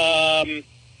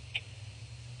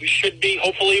 We should be,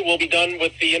 hopefully, we'll be done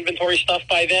with the inventory stuff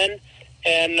by then,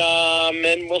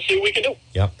 and we'll see what we can do.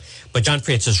 Yep. But John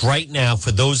Francis, right now,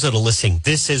 for those that are listening,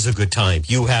 this is a good time.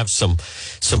 You have some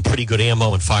pretty good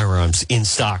ammo and firearms in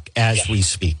stock as we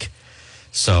speak.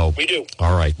 So we do.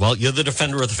 All right. Well, you're the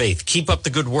defender of the faith. Keep up the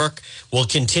good work. We'll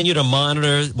continue to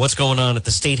monitor what's going on at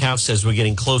the State House as we're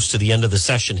getting close to the end of the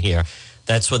session here.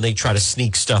 That's when they try to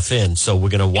sneak stuff in. So we're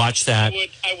going to watch that.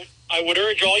 I would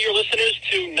urge all your listeners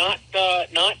to not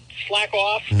slack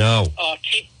off. No.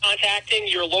 Keep contacting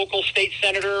your local state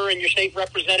senator and your state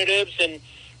representatives and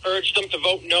urge them to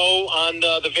vote no on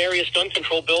the various gun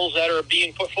control bills that are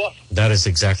being put forth. That is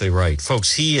exactly right.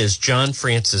 Folks, he is John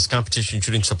Francis, Competition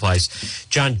Shooting Supplies.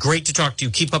 John, great to talk to you.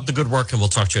 Keep up the good work, and we'll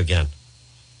talk to you again.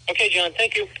 Okay, John.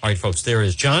 Thank you. All right, folks, there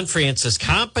is John Francis,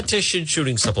 Competition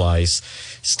Shooting Supplies.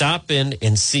 Stop in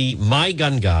and see my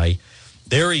gun guy.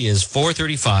 There he is,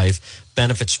 435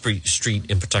 Benefit Street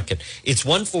in Pawtucket. It's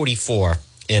 1:44.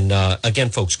 And again,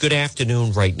 folks, good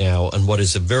afternoon right now on what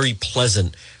is a very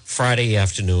pleasant Friday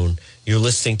afternoon. You're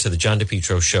listening to the John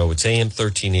DePietro Show. It's AM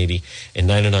 1380 and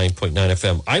 99.9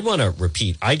 FM. I want to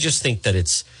repeat, I just think that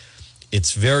it's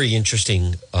very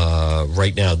interesting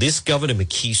right now. This Governor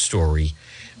McKee story,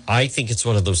 I think it's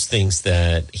one of those things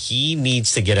that he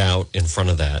needs to get out in front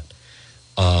of that.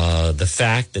 The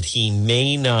fact that he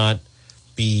may not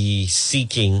be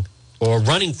seeking or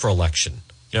running for election.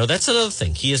 That's another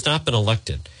thing. He has not been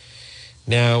elected.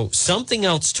 Now, something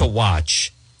else to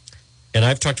watch, and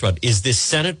I've talked about, is this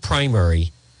Senate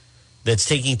primary that's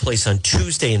taking place on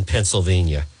Tuesday in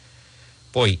Pennsylvania.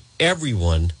 Boy,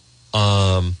 everyone,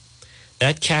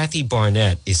 that Kathy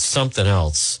Barnett is something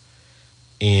else.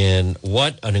 And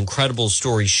what an incredible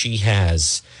story she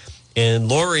has. And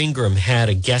Laura Ingraham had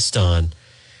a guest on.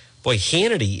 Boy,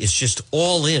 Hannity is just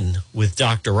all in with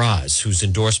Dr. Oz, who's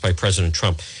endorsed by President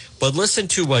Trump. But listen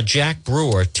to Jack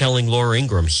Brewer telling Laura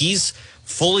Ingraham he's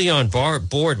fully on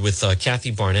board with Kathy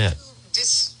Barnett.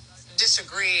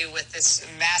 Disagree with this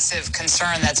massive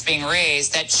concern that's being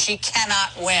raised that she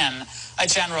cannot win a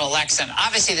general election.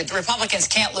 Obviously, the Republicans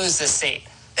can't lose this seat.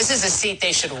 This is a seat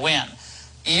they should win.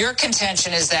 Your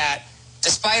contention is that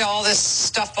despite all this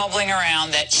stuff bubbling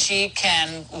around, that she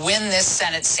can win this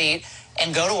Senate seat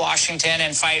and go to Washington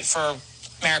and fight for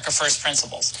America First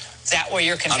principles. Is that what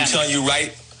your contention? I'm telling you,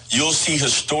 right? You'll see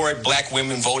historic black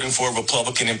women voting for a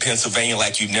Republican in Pennsylvania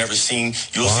like you've never seen.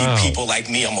 You'll see people like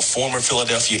me. I'm a former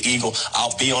Philadelphia Eagle.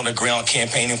 I'll be on the ground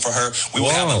campaigning for her. We will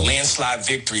have a landslide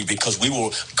victory because we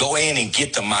will go in and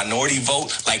get the minority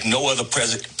vote like no other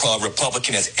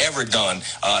Republican has ever done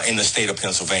in the state of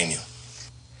Pennsylvania.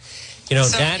 You know,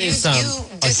 so that is,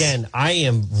 again, I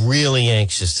am really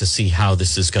anxious to see how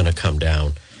this is going to come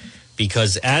down.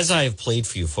 Because as I have played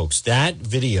for you folks, that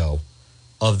video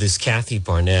of this Kathy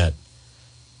Barnett,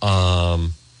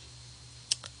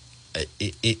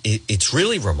 it's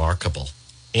really remarkable.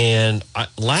 And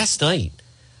last night,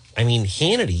 I mean,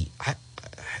 Hannity,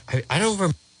 I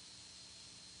don't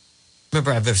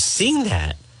remember I've ever seen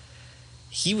that.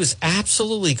 He was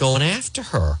absolutely going after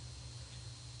her.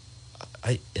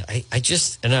 I'm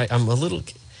a little,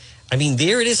 I mean,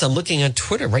 there it is. I'm looking on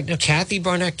Twitter right now. Kathy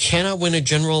Barnett cannot win a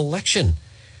general election.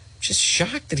 I'm just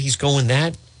shocked that he's going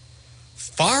that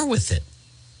far with it.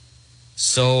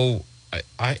 So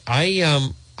I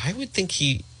would think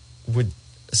he would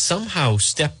somehow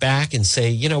step back and say,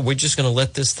 you know, we're just going to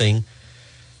let this thing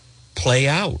play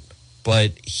out.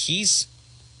 But he's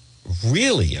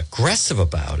really aggressive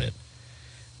about it.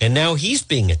 And now he's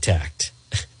being attacked.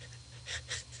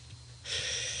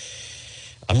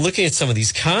 I'm looking at some of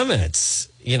these comments,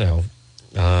 you know.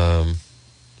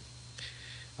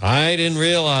 I didn't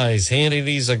realize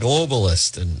Hannity's a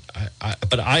globalist, and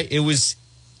it was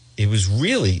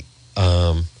really.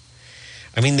 I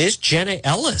mean, there's Jenna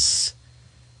Ellis.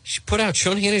 She put out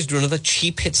Sean Hannity's doing another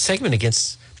cheap hit segment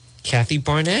against Kathy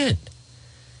Barnett.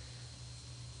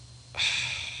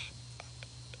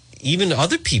 Even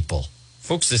other people,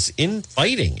 folks. This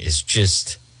infighting is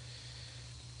just.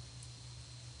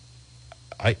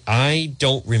 I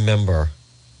don't remember.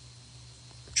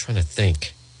 I'm trying to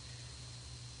think.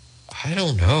 I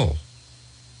don't know.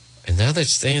 And now they're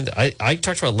saying, I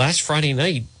talked about last Friday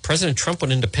night, President Trump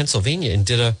went into Pennsylvania and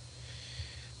did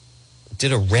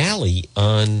a rally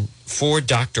for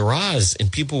Dr. Oz,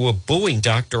 and people were booing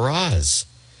Dr. Oz.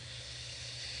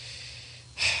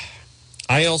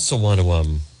 I also want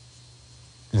to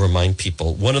remind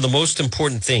people, one of the most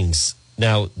important things,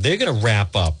 now they're going to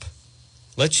wrap up.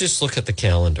 Let's just look at the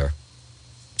calendar.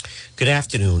 Good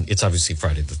afternoon. It's obviously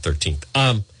Friday the 13th.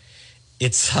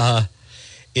 It's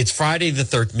Friday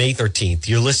the May 13th.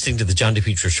 You're listening to the John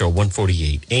DePietro Show,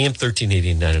 148 AM 1380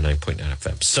 and 99.9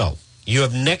 FM. So you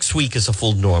have next week as a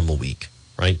full normal week,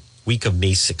 right? Week of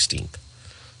May 16th.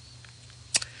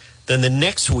 Then the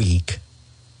next week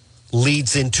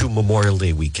leads into Memorial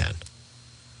Day weekend.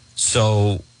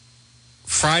 So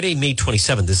Friday, May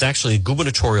 27th is actually a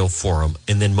gubernatorial forum,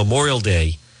 and then Memorial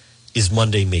Day is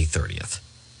Monday, May 30th.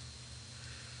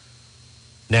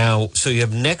 Now, so you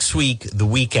have next week, the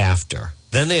week after.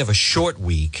 Then they have a short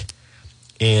week,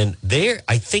 and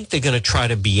I think they're going to try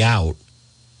to be out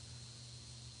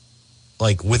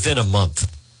like within a month.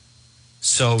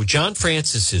 So John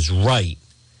Francis is right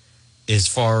as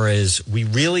far as we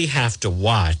really have to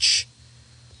watch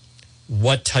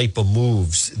what type of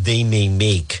moves they may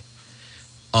make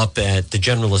up at the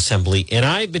General Assembly. And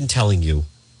I've been telling you,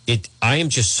 I am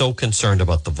just so concerned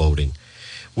about the voting.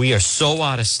 We are so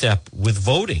out of step with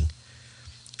voting.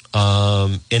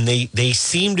 And they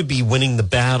seem to be winning the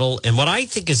battle. And what I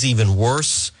think is even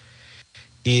worse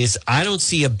is I don't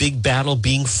see a big battle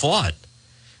being fought.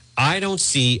 I don't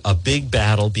see a big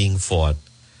battle being fought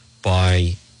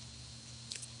by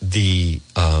the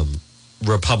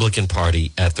Republican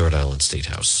Party at the Rhode Island State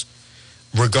House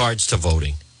regards to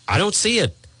voting. I don't see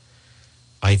it.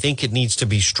 I think it needs to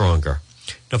be stronger.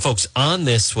 Now, folks, on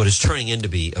this, what is turning into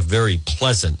be a very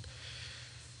pleasant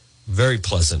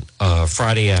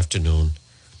Friday afternoon,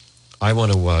 I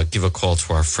want to give a call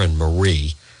to our friend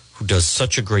Marie, who does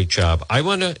such a great job. I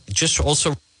want to just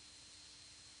also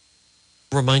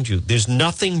remind you, there's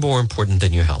nothing more important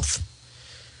than your health.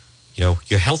 You know,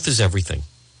 your health is everything.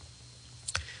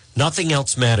 Nothing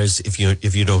else matters if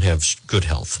you don't have good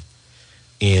health.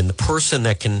 And the person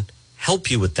that can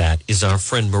help you with that is our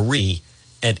friend Marie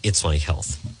at It's My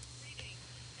Health.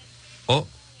 Oh,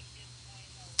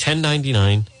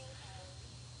 1099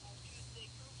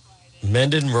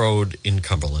 Mendon Road in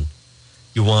Cumberland.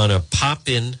 You want to pop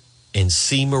in and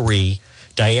see Marie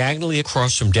diagonally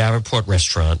across from Davenport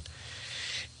Restaurant.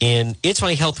 And It's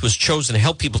My Health was chosen to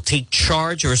help people take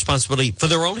charge and responsibility for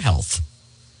their own health.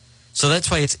 So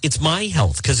that's why it's my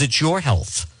health, because it's your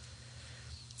health.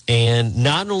 And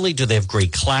not only do they have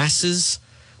great classes,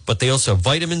 but they also have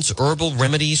vitamins, herbal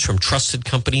remedies from trusted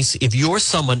companies. If you're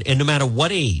someone, and no matter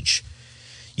what age,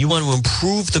 you want to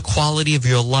improve the quality of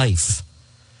your life,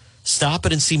 stop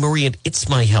it and see Marie at It's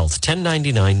My Health,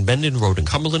 1099 Mendon Road in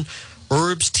Cumberland.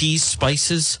 Herbs, teas,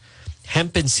 spices,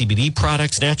 hemp and CBD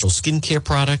products, natural skincare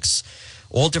products,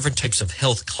 all different types of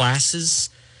health classes.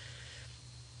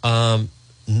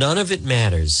 None of it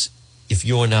matters if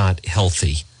you're not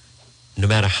healthy. No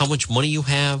matter how much money you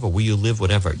have or where you live,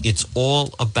 whatever. It's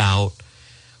all about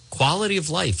quality of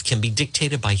life can be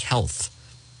dictated by health.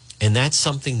 And that's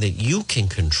something that you can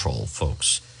control,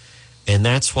 folks. And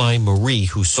that's why Marie,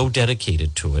 who's so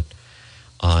dedicated to it,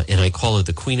 and I call her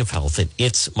the Queen of Health, and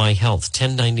It's My Health,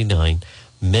 1099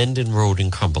 Mendon Road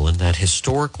in Cumberland, that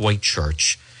historic white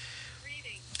church,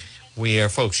 where,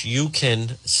 folks, you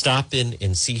can stop in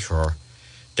and see her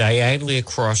diagonally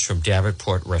across from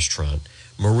Davenport Restaurant.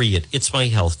 Marie at It's My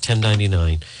Health,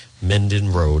 1099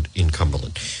 Mendon Road in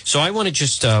Cumberland. So I want to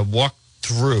just walk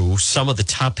through some of the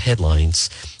top headlines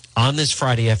on this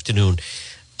Friday afternoon.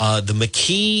 The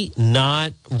McKee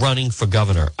not running for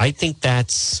governor. I think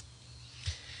that's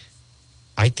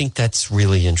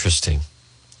really interesting.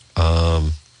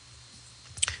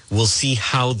 We'll see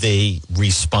how they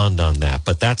respond on that.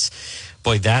 But that's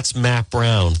Matt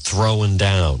Brown throwing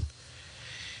down.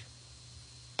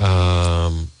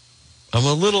 I'm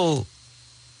a little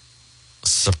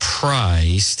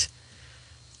surprised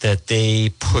that they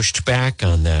pushed back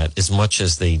on that as much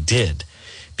as they did,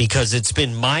 because it's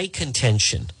been my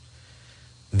contention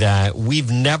that we've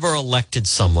never elected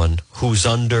someone who's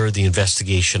under the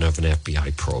investigation of an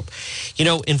FBI probe. You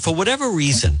know, and for whatever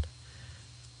reason,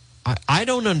 I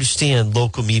don't understand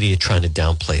local media trying to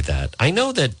downplay that. I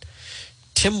know that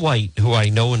Tim White, who I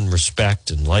know and respect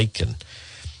and like, and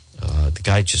the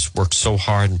guy just works so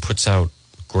hard and puts out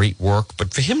great work.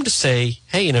 But for him to say,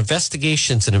 hey, an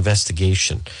investigation's an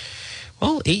investigation.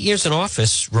 Well, 8 years in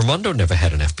office, Raimondo never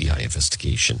had an FBI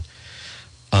investigation.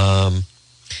 I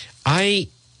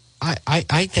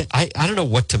don't know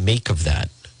what to make of that.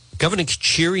 Governor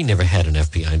Kachiri never had an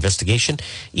FBI investigation.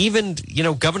 Even,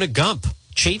 Governor Gump,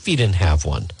 Chafee didn't have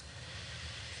one.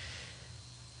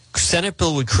 Senate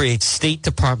bill would create State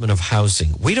Department of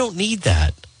Housing. We don't need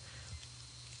that.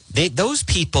 Those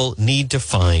people need to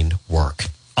find work.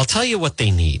 I'll tell you what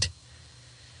they need.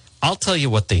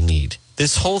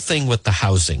 This whole thing with the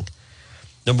housing.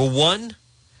 Number one,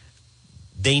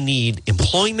 they need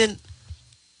employment,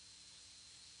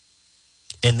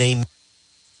 and they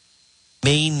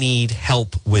may need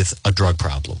help with a drug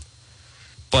problem.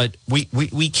 But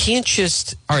we can't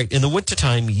just, all right, in the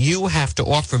wintertime, you have to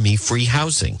offer me free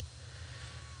housing.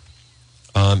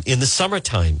 In the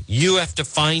summertime, you have to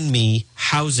find me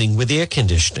housing with air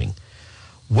conditioning.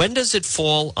 When does it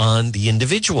fall on the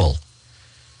individual?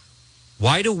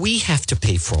 Why do we have to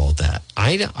pay for all that?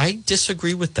 I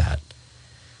disagree with that.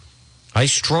 I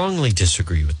strongly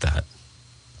disagree with that.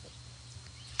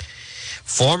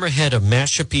 Former head of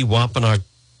Mashpee Wampanoag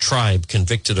tribe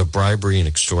convicted of bribery and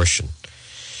extortion.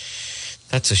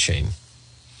 That's a shame.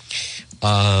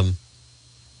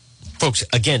 Folks,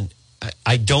 again,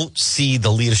 I don't see the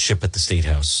leadership at the State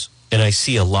House, and I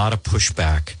see a lot of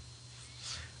pushback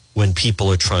when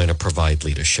people are trying to provide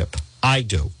leadership. I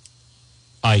do.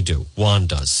 Juan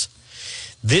does.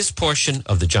 This portion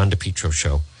of the John DePietro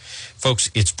Show,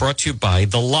 folks, it's brought to you by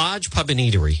The Lodge Pub and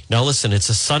Eatery. Now, listen, it's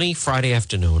a sunny Friday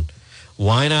afternoon.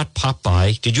 Why not pop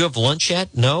by? Did you have lunch yet?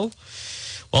 No?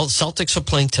 Well, Celtics are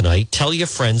playing tonight. Tell your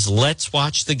friends, let's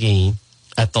watch the game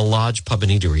at the Lodge Pub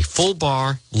and Eatery. Full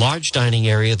bar, large dining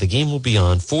area. The game will be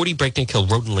on 40 Breakneck Hill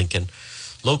Road in Lincoln,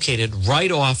 located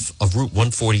right off of Route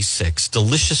 146.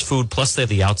 Delicious food, plus they have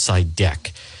the outside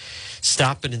deck.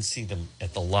 Stop in and see them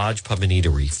at the Lodge Pub and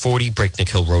Eatery, 40 Breakneck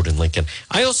Hill Road in Lincoln.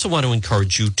 I also want to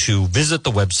encourage you to visit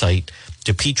the website,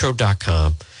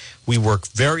 DePietro.com. We work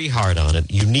very hard on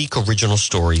it. Unique, original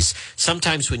stories.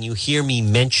 Sometimes when you hear me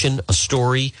mention a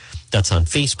story that's on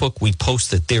Facebook, we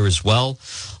post it there as well.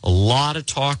 A lot of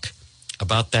talk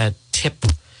about that tip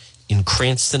in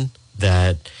Cranston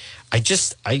that I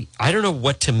don't know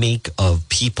what to make of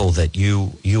people that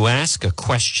you ask a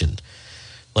question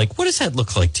like, what does that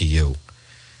look like to you?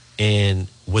 And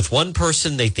with one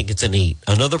person, they think it's an 8.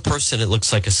 Another person, it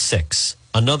looks like a 6.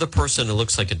 Another person, it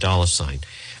looks like a $sign.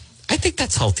 I think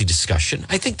that's healthy discussion.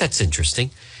 I think that's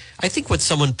interesting. I think when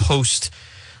someone posts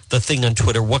the thing on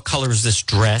Twitter, what color is this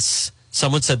dress?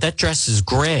 Someone said, that dress is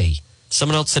gray.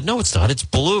 Someone else said, no, it's not. It's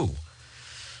blue.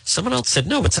 Someone else said,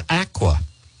 no, it's aqua.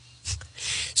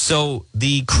 So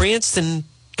the Cranston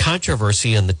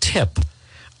controversy on the tip,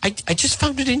 I just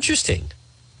found it interesting.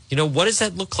 You know, what does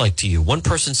that look like to you? One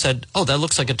person said, oh, that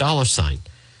looks like a $sign.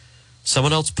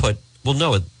 Someone else put, well,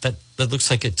 no, that looks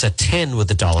like it's a 10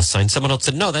 with a $sign. Someone else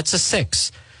said, no, that's a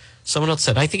 6. Someone else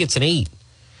said, I think it's an 8.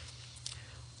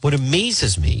 What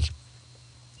amazes me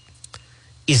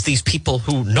is these people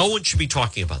who no one should be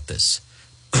talking about this.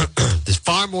 There's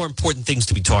far more important things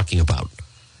to be talking about.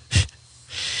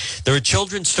 There are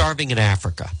children starving in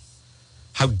Africa.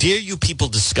 How dare you people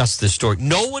discuss this story?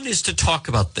 No one is to talk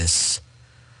about this.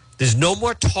 There's no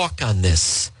more talk on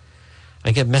this.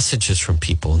 I get messages from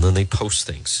people and then they post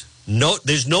things. No,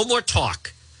 there's no more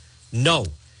talk. No.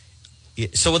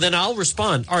 So then I'll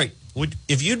respond. All right,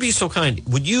 if you'd be so kind,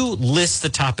 would you list the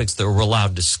topics that we're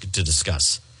allowed to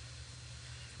discuss?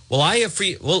 Well,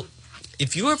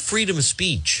 if you have freedom of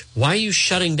speech, why are you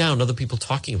shutting down other people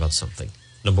talking about something?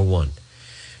 Number one.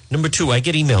 Number two, I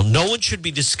get email. No one should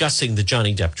be discussing the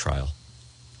Johnny Depp trial.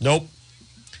 Nope.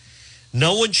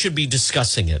 No one should be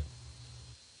discussing it.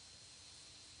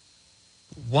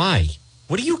 Why?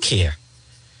 What do you care?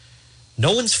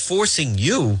 No one's forcing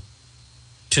you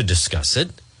to discuss it.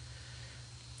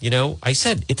 You know, I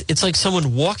said, it's like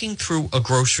someone walking through a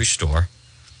grocery store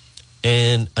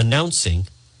and announcing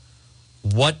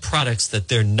what products that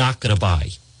they're not going to buy.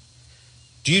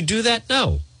 Do you do that?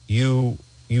 No. You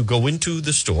go into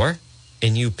the store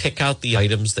and you pick out the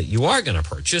items that you are going to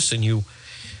purchase and you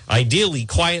ideally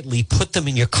quietly put them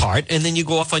in your cart and then you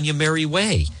go off on your merry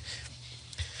way.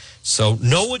 So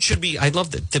no one should be, I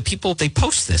love the people, they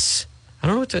post this. I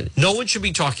don't know what to, no one should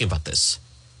be talking about this.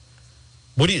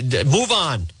 Move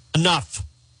on. Enough.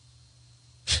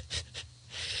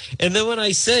 And then when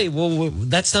I say, well,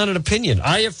 that's not an opinion.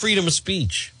 I have freedom of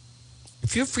speech.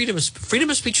 If you have freedom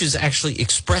of speech is actually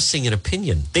expressing an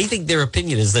opinion. They think their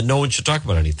opinion is that no one should talk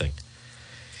about anything.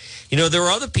 You know, there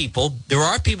are people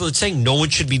that saying no one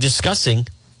should be discussing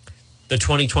the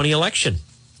 2020 election.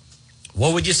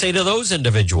 What would you say to those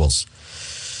individuals?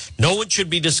 No one should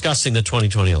be discussing the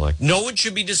 2020 election. No one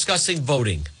should be discussing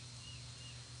voting.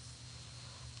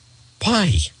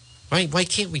 Why? Why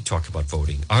can't we talk about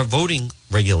voting? Our voting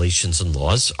regulations and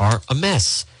laws are a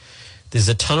mess. There's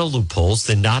a ton of loopholes.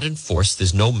 They're not enforced.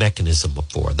 There's no mechanism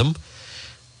for them.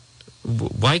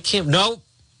 Why can't? No,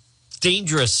 it's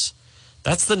dangerous.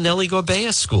 That's the Nellie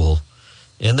Gorbea school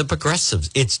and the progressives.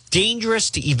 It's dangerous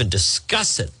to even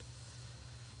discuss it.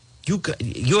 You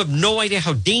have no idea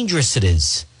how dangerous it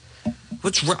is.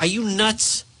 Are you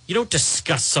nuts? You don't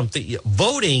discuss something.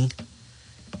 Voting,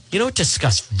 you don't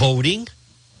discuss voting.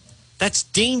 That's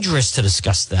dangerous to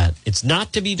discuss that. It's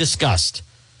not to be discussed.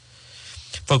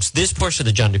 Folks, this portion of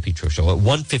the John DePietro Show at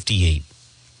 1:58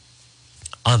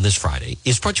 on this Friday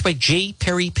is brought to you by J.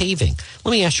 Perry Paving.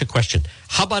 Let me ask you a question.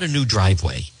 How about a new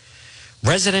driveway?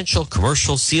 Residential,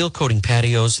 commercial, seal coating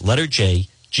patios, letter J,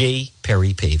 J.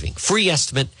 Perry Paving. Free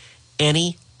estimate,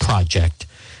 any project.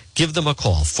 Give them a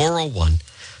call,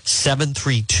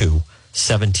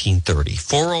 401-732-1730.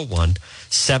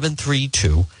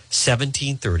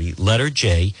 401-732-1730, letter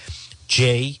J,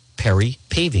 J. Perry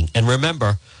Paving. And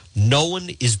remember, no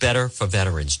one is better for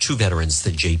veterans, true veterans,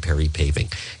 than J. Perry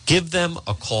Paving. Give them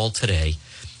a call today.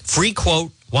 Free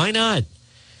quote, why not?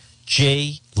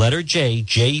 Letter J,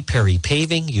 J. Perry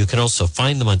Paving. You can also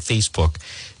find them on Facebook.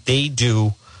 They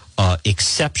do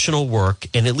exceptional work,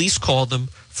 and at least call them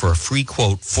for a free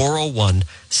quote,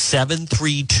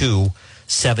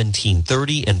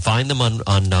 401-732-1730, and find them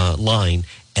online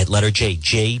at letter J,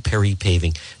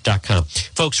 jperrypaving.com.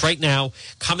 Folks, right now,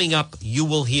 coming up, you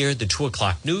will hear the 2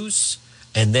 o'clock news,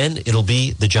 and then it'll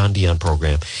be the John Dion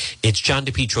program. It's John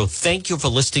DePietro. Thank you for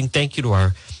listening. Thank you to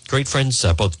our great friends,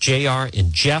 both JR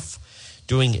and Jeff,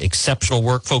 doing exceptional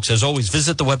work. Folks, as always,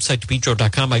 visit the website,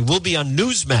 DePietro.com. I will be on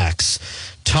Newsmax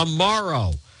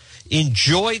tomorrow.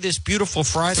 Enjoy this beautiful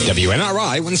Friday.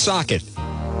 WNRI Woonsocket.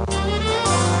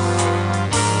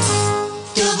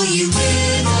 WNRI.